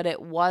him, but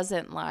it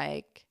wasn't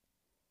like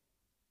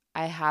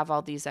I have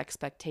all these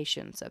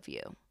expectations of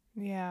you.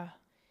 Yeah.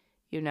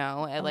 You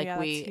know, like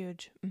that's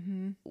huge.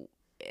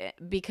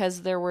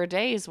 Because there were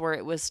days where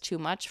it was too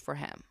much for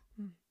him,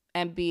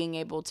 and being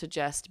able to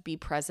just be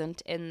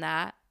present in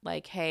that,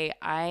 like, hey,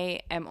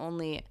 I'm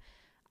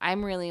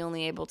really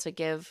only able to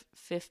give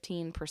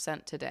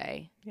 15%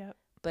 today. Yep.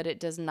 But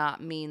it does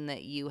not mean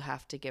that you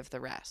have to give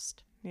the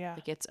rest. Yeah.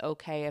 Like it's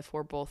okay if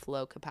we're both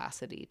low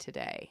capacity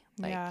today.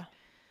 Like,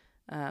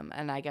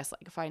 and I guess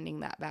like finding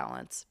that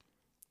balance.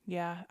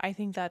 Yeah. I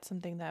think that's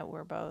something that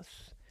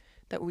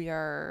we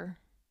are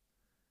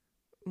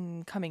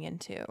coming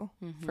into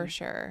for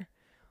sure.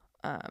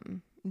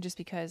 Just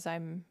because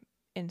I'm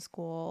in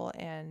school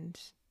and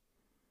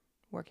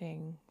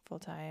working full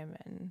time,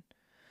 and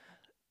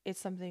it's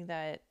something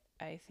that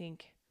I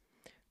think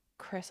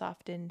Chris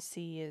often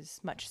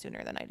sees much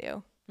sooner than I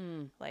do.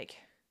 Like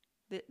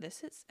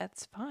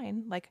that's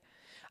fine. Like,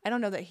 I don't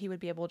know that he would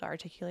be able to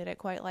articulate it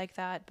quite like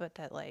that, but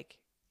that like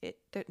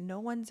that no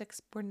one's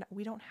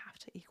we don't have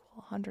to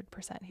equal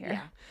 100%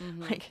 here. Yeah.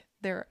 Like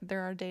there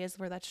are days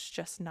where that's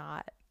just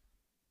not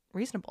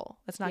reasonable.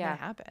 That's not going to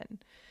happen.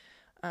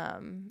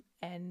 And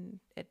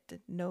the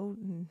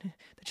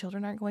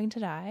children aren't going to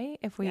die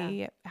if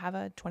we have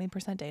a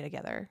 20% day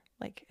together.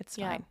 Like it's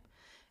fine.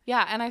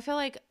 Yeah. And I feel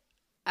like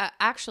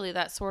actually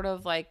that sort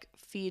of like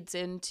feeds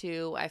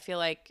into, I feel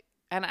like,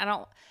 and I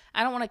don't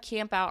want to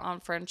camp out on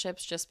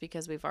friendships just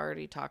because we've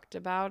already talked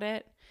about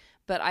it,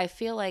 but I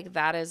feel like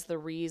that is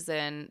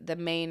the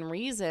main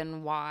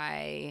reason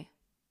why,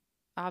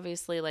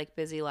 obviously like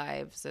busy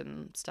lives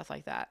and stuff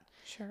like that.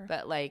 Sure.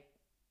 But like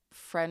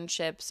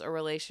friendships or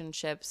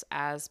relationships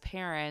as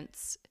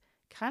parents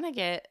kind of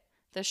get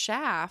the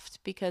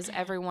shaft because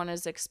everyone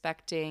is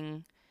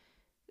assuming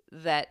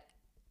that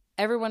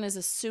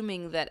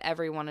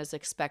everyone is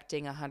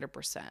expecting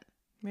 100%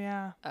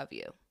 of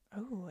you.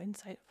 Oh,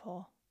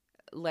 insightful.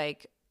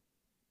 Like,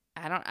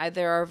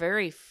 there are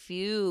very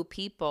few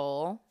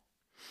people.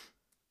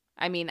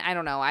 I mean, I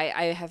don't know.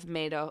 I have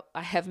made a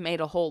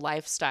whole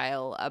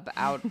lifestyle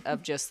out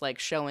of just like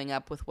showing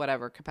up with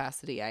whatever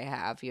capacity I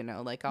have, you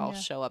know, like I'll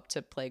show up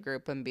to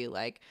playgroup and be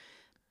like,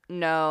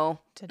 No.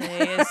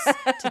 Today is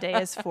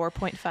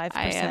 4.5%.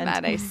 I am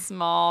at a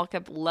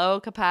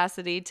low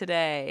capacity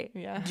today.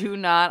 Yeah. Do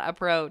not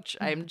approach.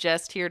 I'm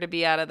just here to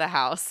be out of the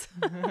house.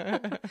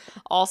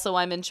 Also,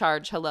 I'm in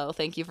charge. Hello.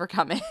 Thank you for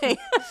coming.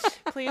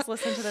 Please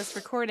listen to this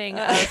recording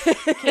of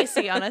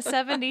Kasey on a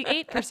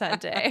 78%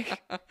 day.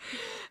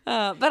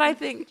 But I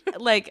think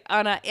like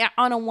on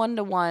a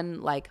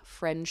one-to-one like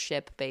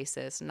friendship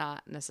basis,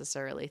 not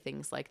necessarily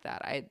things like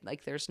that.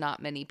 There's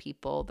not many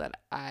people that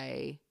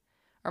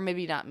or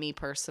maybe not me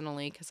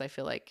personally, because I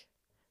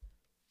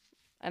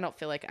don't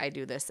feel like I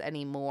do this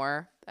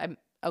anymore. I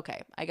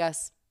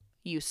guess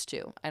used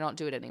to. I don't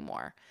do it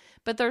anymore.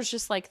 But there's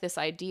just like this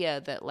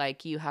idea that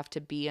like you have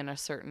to be in a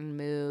certain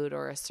mood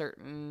or a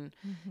certain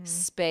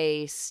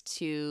space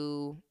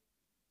to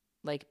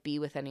like be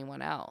with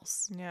anyone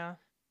else. Yeah.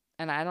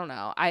 And I don't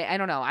know. I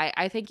don't know.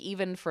 I think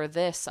even for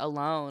this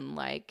alone,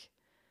 like,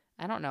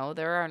 I don't know.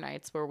 There are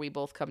nights where we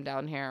both come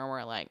down here and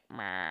we're like,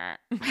 meh.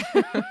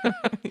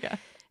 Yeah.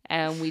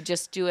 And we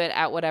just do it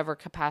at whatever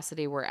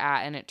capacity we're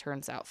at, and it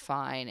turns out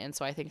fine. And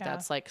so I think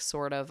that's like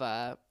sort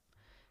of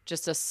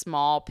just a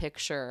small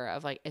picture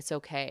of like, it's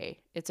okay.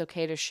 It's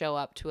okay to show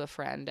up to a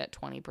friend at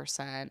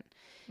 20%.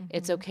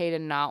 It's okay to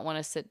not want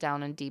to sit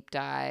down and deep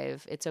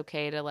dive. It's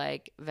okay to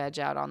like veg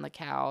out on the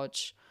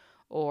couch,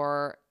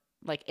 or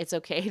like it's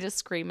okay to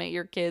scream at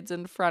your kids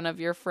in front of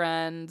your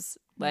friends.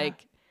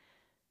 Like,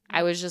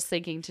 I was just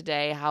thinking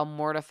today how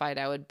mortified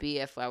I would be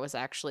if I was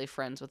actually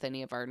friends with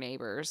any of our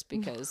neighbors,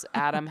 because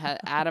Adam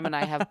and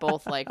I have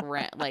both like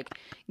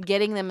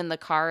getting them in the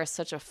car is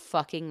such a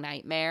fucking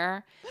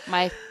nightmare.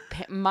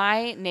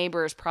 My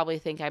neighbors probably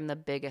think I'm the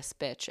biggest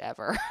bitch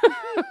ever.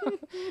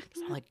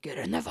 'Cause I'm like, get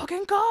in the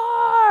fucking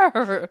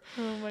car.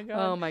 Oh my God.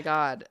 Oh my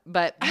God.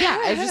 But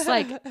yeah, it's just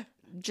like,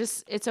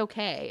 it's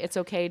okay. It's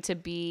okay to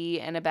be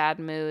in a bad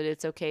mood.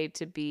 It's okay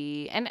to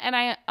be, and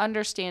I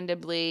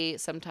understandably,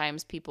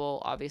 sometimes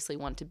people obviously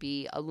want to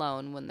be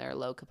alone when they're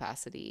low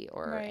capacity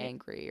or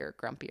angry or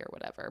grumpy or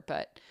whatever.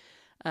 But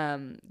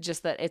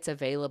just that it's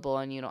available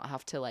and you don't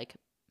have to like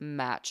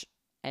match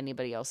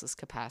anybody else's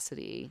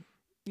capacity.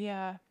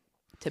 Yeah.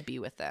 To be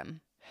with them.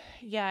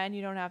 Yeah, and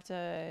you don't have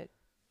to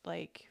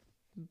like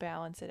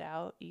balance it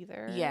out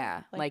either.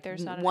 Yeah, like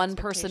there's not one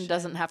person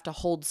doesn't have to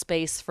hold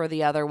space for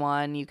the other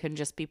one. You can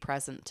just be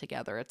present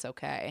together. It's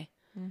okay.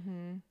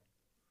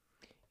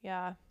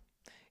 Yeah,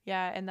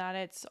 and that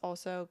it's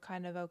also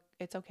kind of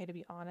it's okay to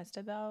be honest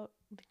about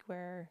like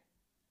where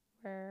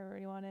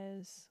everyone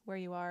is, where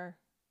you are.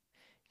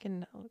 You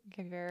can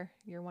give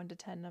your 1 to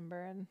 10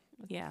 number, and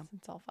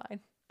it's all fine.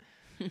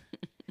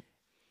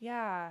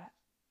 Yeah,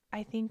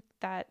 I think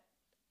that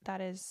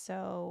is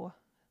so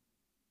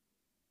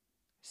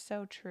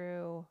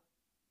true.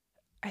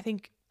 I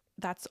think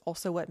that's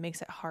also what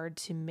makes it hard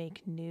to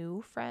make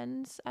new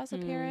friends as a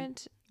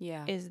parent.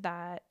 Yeah. Is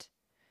that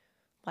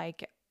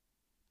like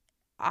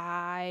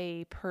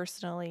I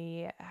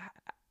personally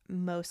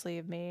mostly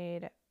have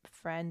made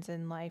friends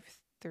in life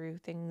through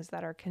things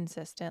that are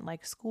consistent,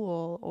 like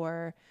school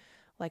or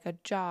like a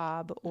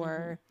job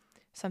or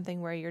something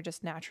where you're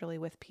just naturally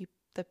with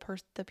the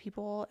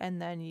people,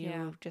 and then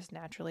you just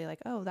naturally like,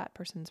 oh, that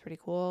person's pretty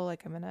cool,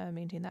 like I'm gonna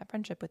maintain that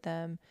friendship with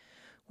them,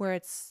 where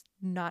it's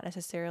not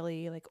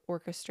necessarily like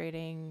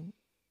orchestrating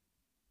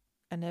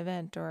an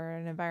event or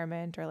an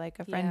environment or like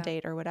a friend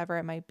date or whatever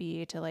it might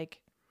be to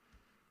like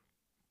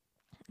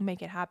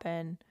make it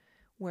happen.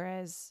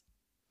 Whereas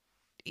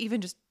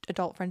even just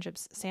adult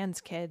friendships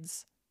sans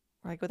kids,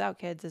 or like without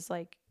kids, is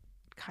like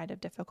kind of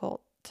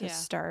difficult to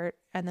start.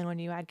 And then when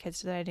you add kids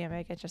to the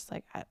dynamic, it's just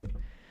like, I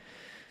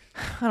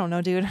don't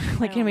know, dude.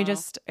 Like, can we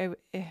just, I don't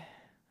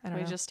know.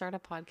 We just start a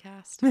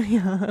podcast?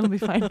 Yeah, it'll be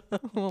fine.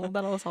 Well,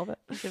 that'll solve it.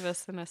 Give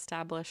us an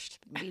established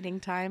meeting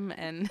time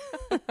and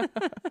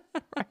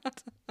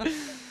right.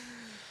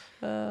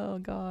 Oh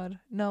God.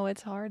 No,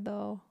 it's hard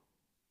though.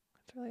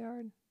 It's really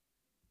hard.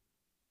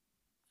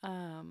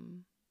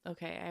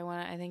 Okay,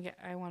 I think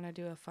I want to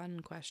do a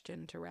fun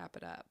question to wrap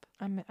it up.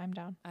 I'm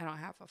down. I don't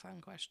have a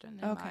fun question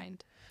in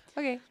mind.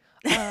 Okay.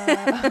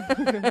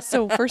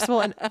 So first of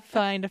all,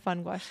 find a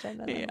fun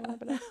question. And then we'll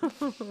wrap it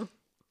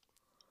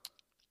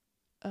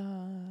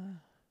up.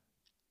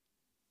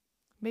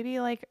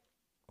 Maybe like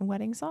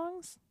wedding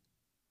songs.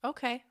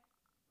 Okay.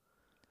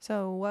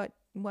 So what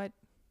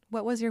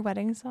was your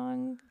wedding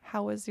song?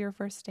 How was your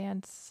first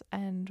dance?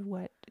 And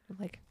what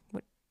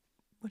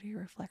are your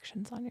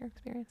reflections on your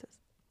experiences?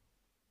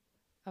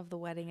 Of the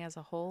wedding as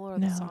a whole, or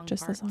the song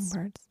just parts? the song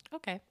parts.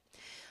 Okay.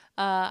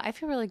 I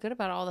feel really good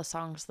about all the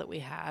songs that we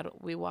had.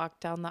 We walked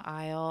down the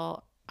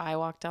aisle. I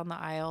walked down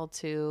the aisle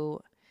to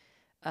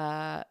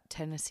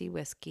Tennessee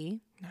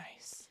Whiskey.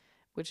 Nice.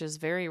 Which is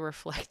very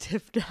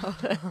reflective now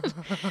that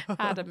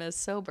Adam is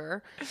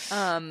sober.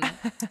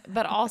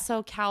 But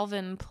also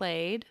Calvin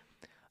played.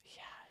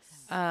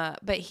 Yes.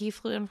 But he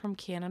flew in from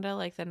Canada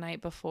like the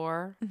night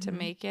before to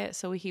make it.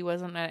 So he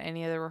wasn't at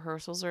any of the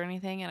rehearsals or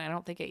anything. And I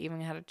don't think I even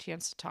had a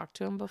chance to talk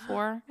to him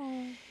before.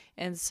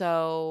 And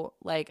so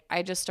like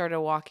I just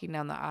started walking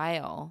down the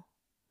aisle.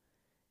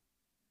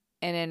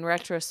 And in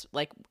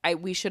like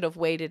we should have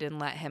waited and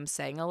let him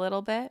sing a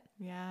little bit.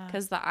 Yeah.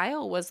 Because the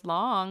aisle was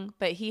long,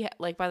 but he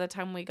like by the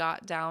time we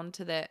got down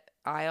to the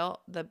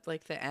aisle, the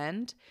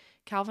end,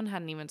 Calvin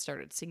hadn't even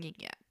started singing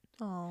yet.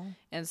 Oh.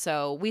 And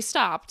so we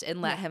stopped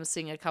and let him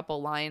sing a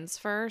couple lines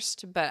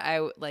first, but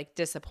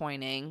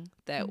disappointing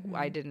that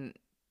I didn't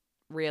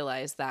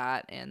realize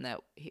that, and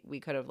that we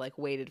could have like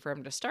waited for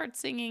him to start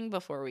singing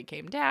before we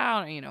came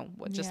down,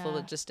 just the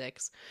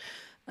logistics.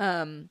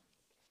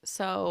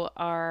 So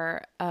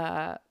our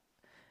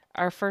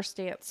first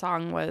dance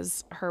song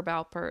was Herb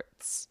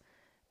Alpert's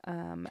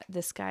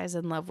This Guy's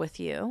in Love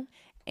with You.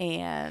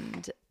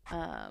 And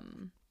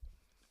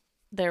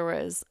there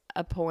was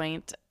a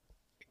point,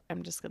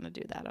 I'm just going to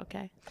do that,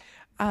 okay?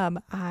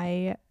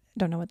 I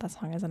don't know what that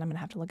song is, and I'm going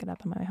to have to look it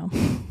up on my way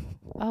home.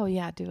 Oh,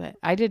 yeah, do it.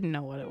 I didn't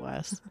know what it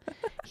was.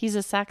 He's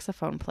a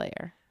saxophone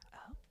player.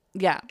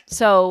 Yeah.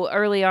 So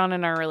early on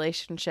in our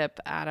relationship,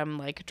 Adam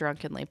like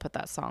drunkenly put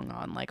that song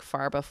on like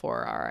far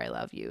before our I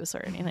Love Yous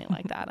or anything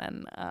like that.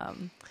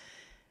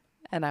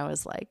 And I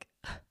was like,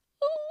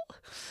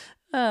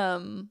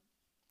 oh.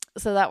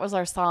 So that was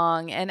our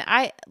song. And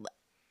I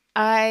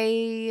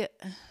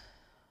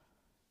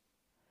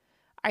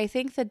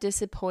think the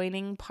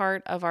disappointing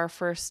part of our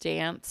first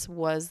dance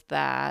was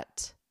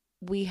that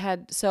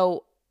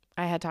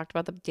I had talked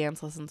about the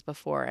dance lessons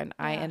before, and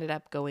I ended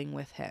up going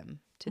with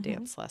him to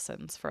dance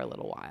lessons for a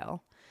little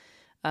while,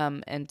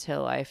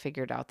 until I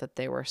figured out that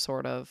they were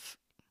sort of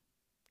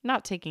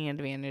not taking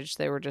advantage.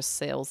 They were just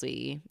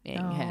salesy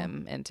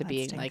him into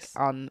being stinks. like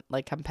on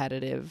like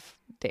competitive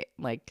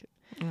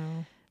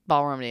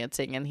ballroom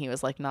dancing, and he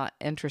was like not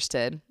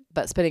interested,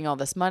 but spending all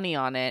this money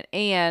on it.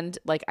 And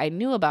like I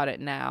knew about it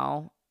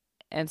now,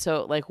 and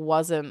so it like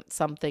wasn't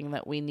something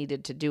that we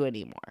needed to do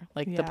anymore.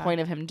 Like the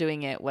point of him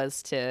doing it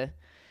was to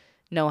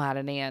know how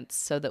to dance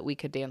so that we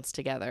could dance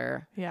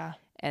together. Yeah.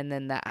 And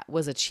then that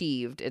was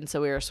achieved. And so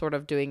we were sort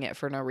of doing it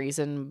for no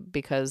reason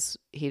because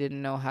he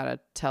didn't know how to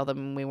tell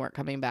them we weren't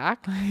coming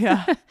back.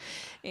 Yeah.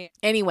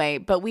 Anyway,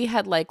 but we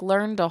had like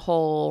learned a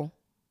whole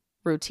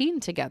routine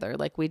together.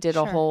 Like we did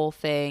a whole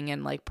thing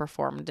and like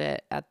performed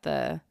it at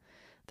they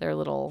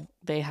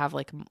have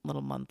like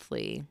little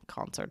monthly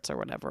concerts or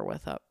whatever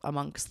with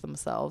amongst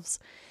themselves.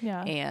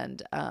 Yeah.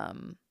 And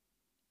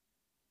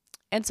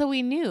so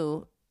we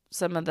knew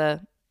some of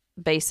the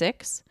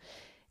basics,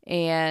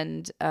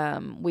 and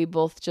we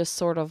both just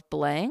sort of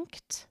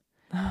blanked,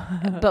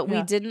 but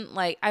we didn't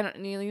like, I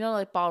don't,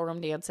 like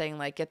ballroom dancing,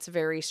 like it's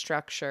very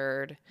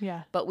structured,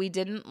 but we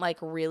didn't like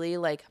really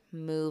like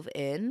move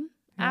in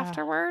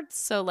afterwards.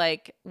 So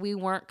like we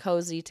weren't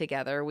cozy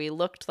together. We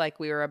looked like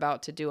we were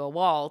about to do a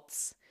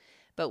waltz,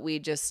 but we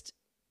just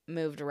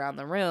moved around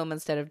the room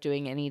instead of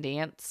doing any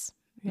dance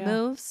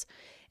moves.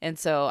 And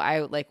so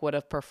I like would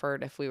have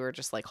preferred if we were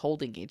just like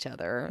holding each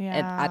other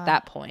and at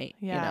that point,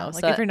 like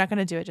so if you're not going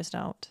to do it, just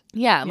don't.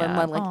 Yeah.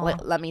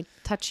 Let me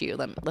touch you.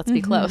 Let's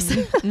be close.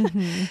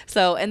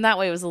 So, and that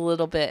way it was a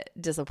little bit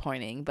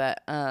disappointing,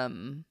 but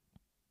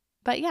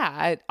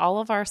yeah, all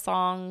of our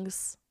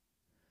songs,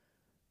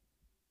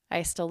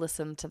 I still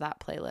listen to that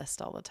playlist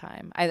all the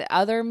time.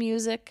 Other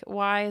music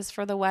wise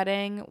for the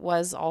wedding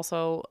was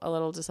also a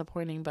little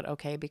disappointing, but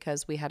okay,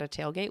 because we had a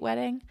tailgate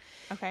wedding.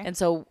 Okay. And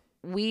so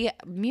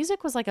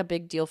music was like a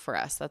big deal for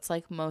us. That's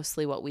like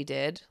mostly what we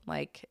did.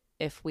 Like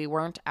if we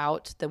weren't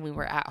out, then we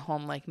were at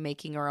home, like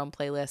making our own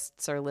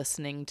playlists or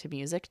listening to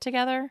music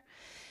together.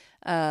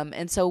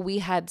 And so we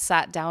had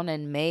sat down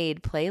and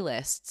made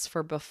playlists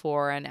for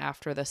before and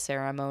after the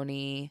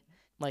ceremony,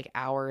 like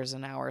hours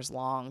and hours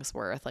long's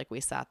worth. Like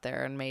we sat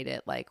there and made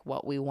it like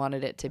what we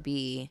wanted it to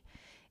be.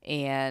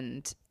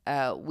 And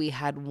we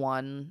had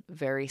one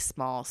very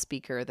small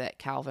speaker that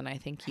Calvin, I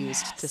think,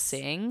 used to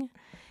sing.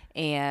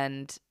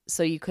 And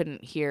so you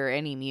couldn't hear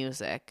any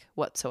music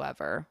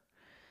whatsoever.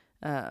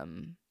 So,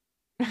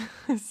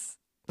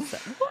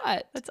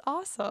 what? That's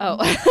awesome.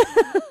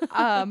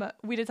 Oh.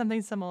 We did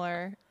something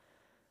similar.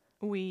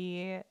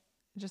 We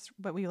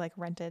like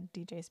rented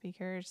DJ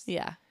speakers.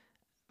 Yeah.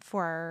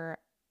 For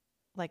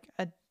like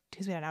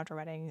because we had an outdoor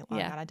wedding on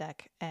a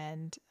deck,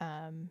 and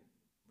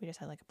we just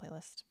had like a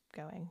playlist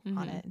going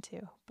on it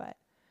too. But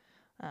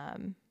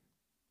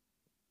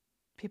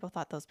people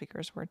thought those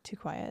speakers were too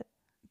quiet.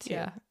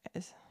 Whatever.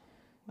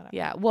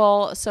 Yeah.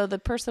 Well, so the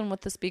person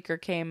with the speaker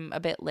came a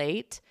bit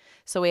late,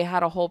 so we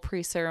had a whole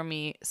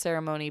ceremony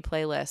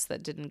playlist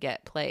that didn't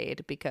get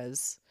played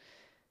because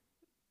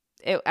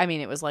it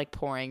was like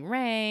pouring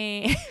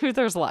rain.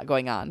 There was a lot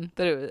going on,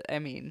 but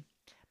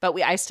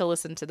I still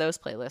listen to those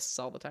playlists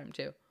all the time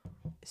too.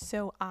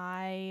 So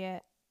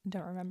I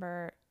don't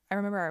remember. I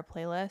remember our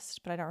playlist,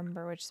 but I don't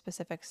remember which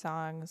specific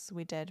songs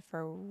we did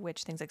for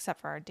which things,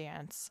 except for our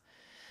dance.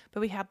 But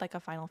we had like a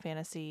Final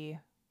Fantasy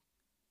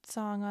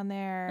song on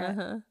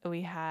there.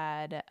 We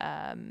had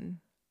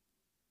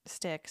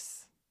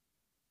Styx.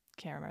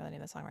 Can't remember the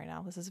name of the song right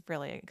now. This is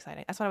really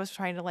exciting. That's what I was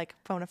trying to like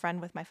phone a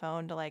friend with my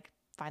phone to like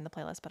find the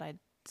playlist, but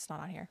it's not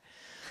on here.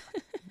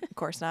 Of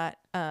course not.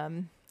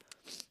 And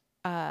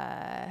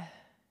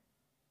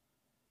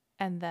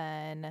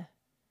then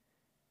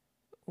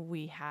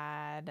we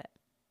had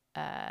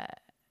an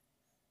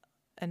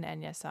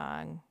Enya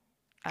song.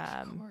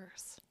 Of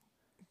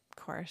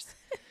Course.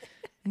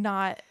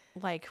 Not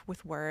like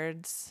with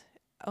words.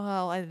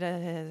 Well, it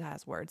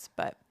has words,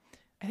 but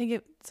I think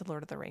it's a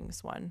Lord of the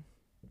Rings one.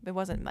 It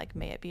wasn't like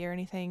May It Be or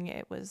anything.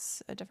 It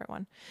was a different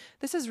one.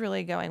 This is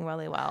really going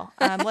really well.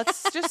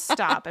 Let's just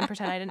stop and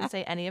pretend I didn't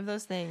say any of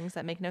those things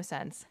that make no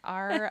sense.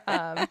 Our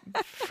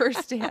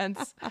first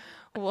dance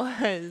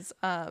was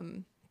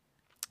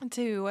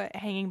to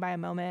Hanging by a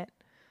Moment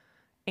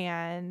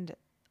and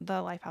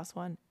the Lifehouse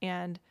one.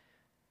 And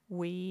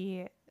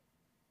we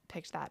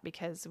picked that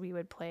because we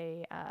would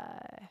play,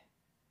 I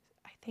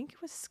think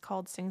it was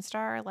called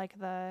SingStar, like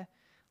the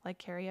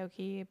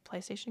karaoke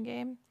PlayStation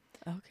game.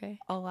 Okay.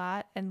 A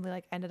lot, and we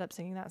like ended up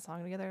singing that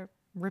song together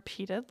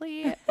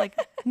repeatedly, like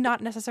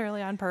not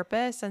necessarily on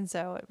purpose, and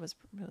so it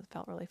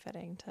felt really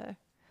fitting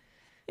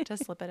to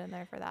slip it in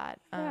there for that.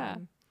 Yeah.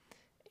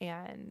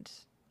 And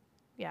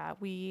yeah,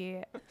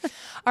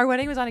 our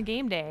wedding was on a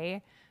game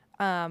day,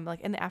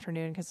 like in the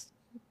afternoon because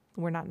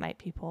we're not night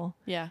people.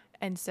 Yeah.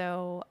 And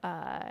so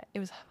it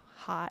was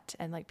hot,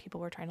 and like people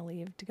were trying to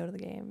leave to go to the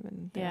game,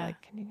 and they're like,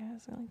 "Can you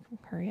guys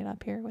like hurry it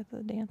up here with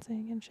the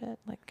dancing and shit?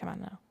 Like, come on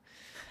now."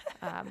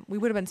 We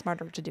would have been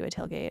smarter to do a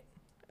tailgate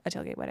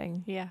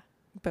wedding. Yeah.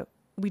 But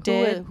we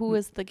did. Who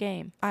was the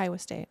game? Iowa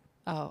State.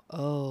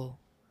 Oh.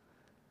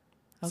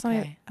 So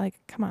Okay.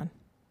 Come on.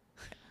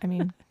 I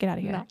mean, get out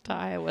of here. Not to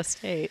Iowa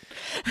State.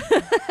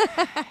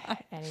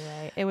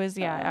 Anyway, it was,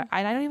 I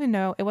don't even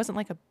know. It wasn't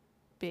like a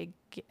big,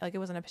 like it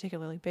wasn't a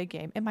particularly big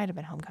game. It might have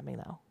been homecoming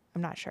though.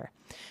 I'm not sure.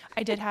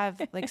 I did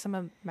have like some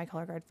of my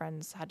color guard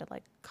friends had to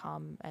like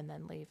come and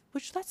then leave,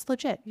 which that's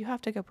legit. You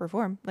have to go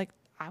perform. Like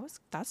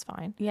that's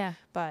fine. Yeah.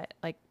 But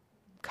like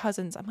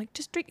cousins, I'm like,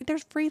 just drink.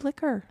 There's free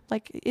liquor.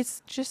 Like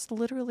it's just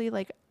literally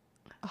like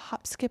a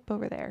hop skip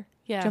over there.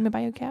 Yeah. Do you want me to buy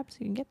you a cab so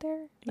you can get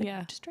there? Like,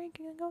 Yeah. Just drink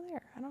and go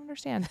there. I don't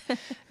understand.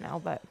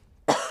 No, but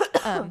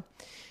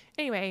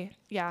anyway,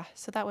 yeah.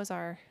 So that was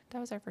our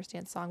first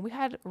dance song. We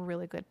had a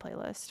really good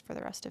playlist for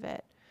the rest of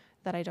it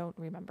that I don't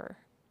remember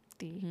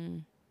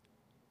the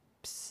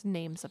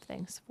names of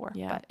things for.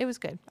 Yeah. But it was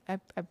good.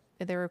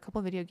 There were a couple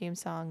of video game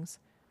songs,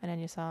 an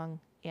Enya song,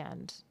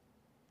 and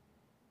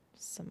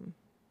some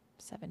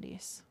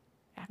 70s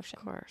action.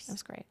 Of course. It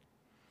was great.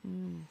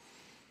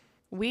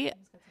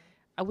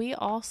 We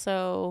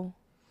also,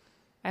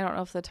 I don't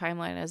know if the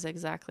timeline is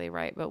exactly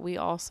right, but we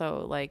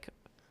also like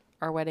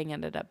our wedding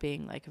ended up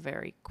being like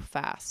very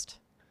fast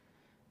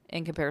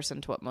in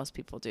comparison to what most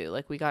people do.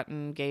 Like we got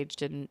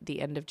engaged in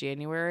the end of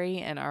January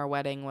and our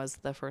wedding was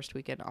the first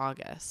week in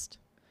August.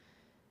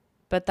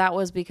 But that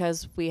was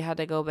because we had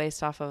to go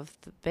based off of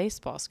the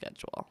baseball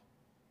schedule.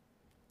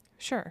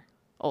 Sure.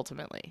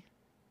 Ultimately.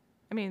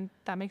 I mean,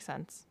 that makes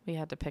sense. We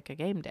had to pick a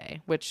game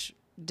day, which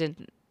the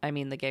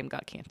game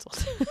got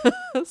canceled.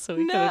 So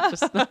we could have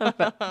just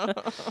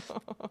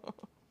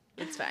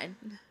It's fine.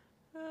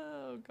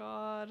 Oh,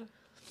 God.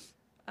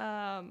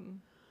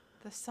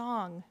 The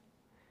song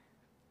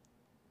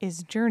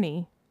is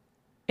Journey.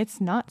 It's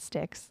not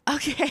Styx.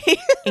 Okay.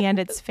 And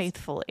it's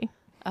Faithfully.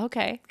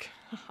 Okay.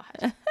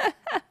 God.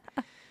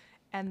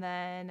 And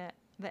then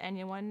the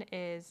Enya one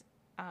is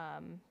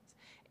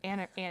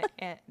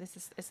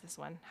this is this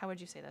one. How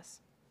would you say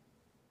this?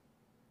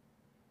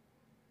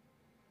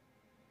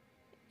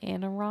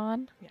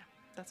 Anaron? Yeah,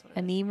 that's what it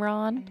is.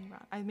 Aneron?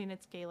 I mean,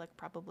 it's Gaelic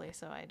probably,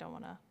 so I don't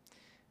want to,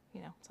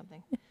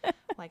 something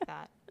like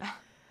that.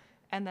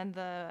 And then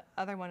the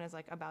other one is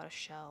like About a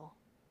Shell.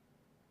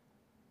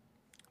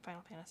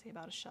 Final Fantasy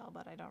About a Shell,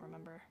 but I don't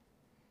remember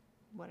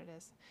what it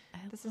is.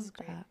 This is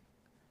great.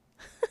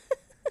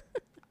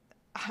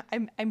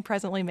 I'm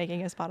presently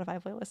making a Spotify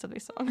playlist of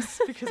these songs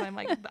because I'm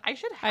like, I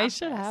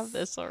should have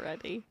this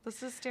already.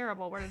 This is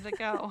terrible. Where did it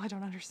go? I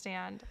don't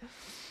understand.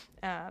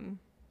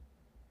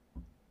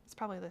 It's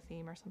probably the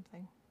theme or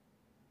something.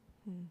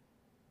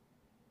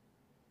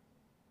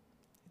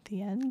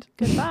 The end.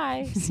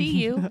 Goodbye.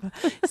 See you.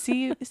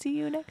 See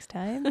you next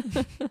time.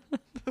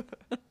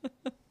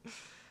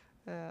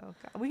 Oh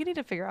God. We need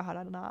to figure out how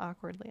to not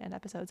awkwardly end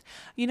episodes.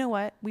 You know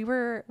what? We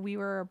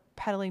were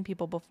peddling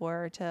people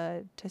before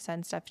to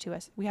send stuff to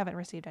us. We haven't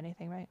received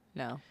anything, right?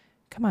 No.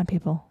 Come on,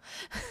 people.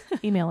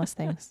 Email us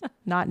things,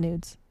 not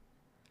nudes.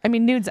 I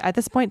mean, nudes at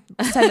this point,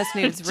 send us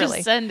nudes, really.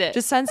 Just send it.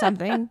 Just send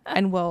something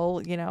and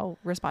we'll,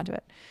 respond to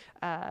it.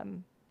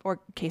 Or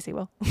Kasey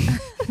will.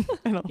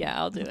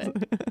 Yeah, I'll do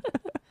it.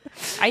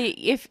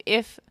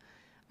 If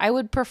I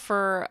would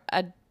prefer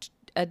a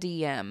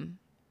DM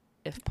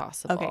if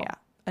possible. Okay, yeah.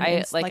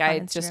 I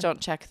just don't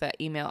check the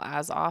email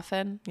as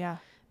often. Yeah.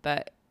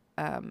 But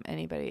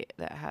anybody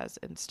that has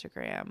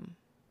Instagram.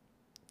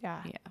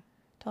 Yeah. Yeah.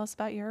 Tell us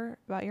about your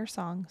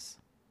songs.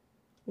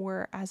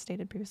 Or as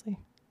stated previously,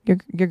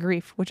 your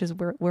grief, which is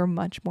we're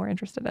much more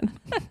interested in.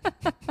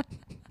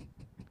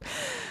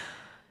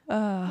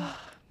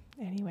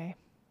 Anyway,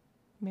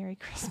 Merry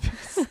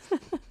Christmas.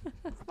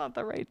 It's not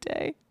the right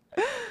day.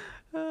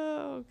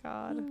 Oh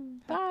God.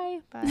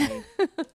 Bye. Bye.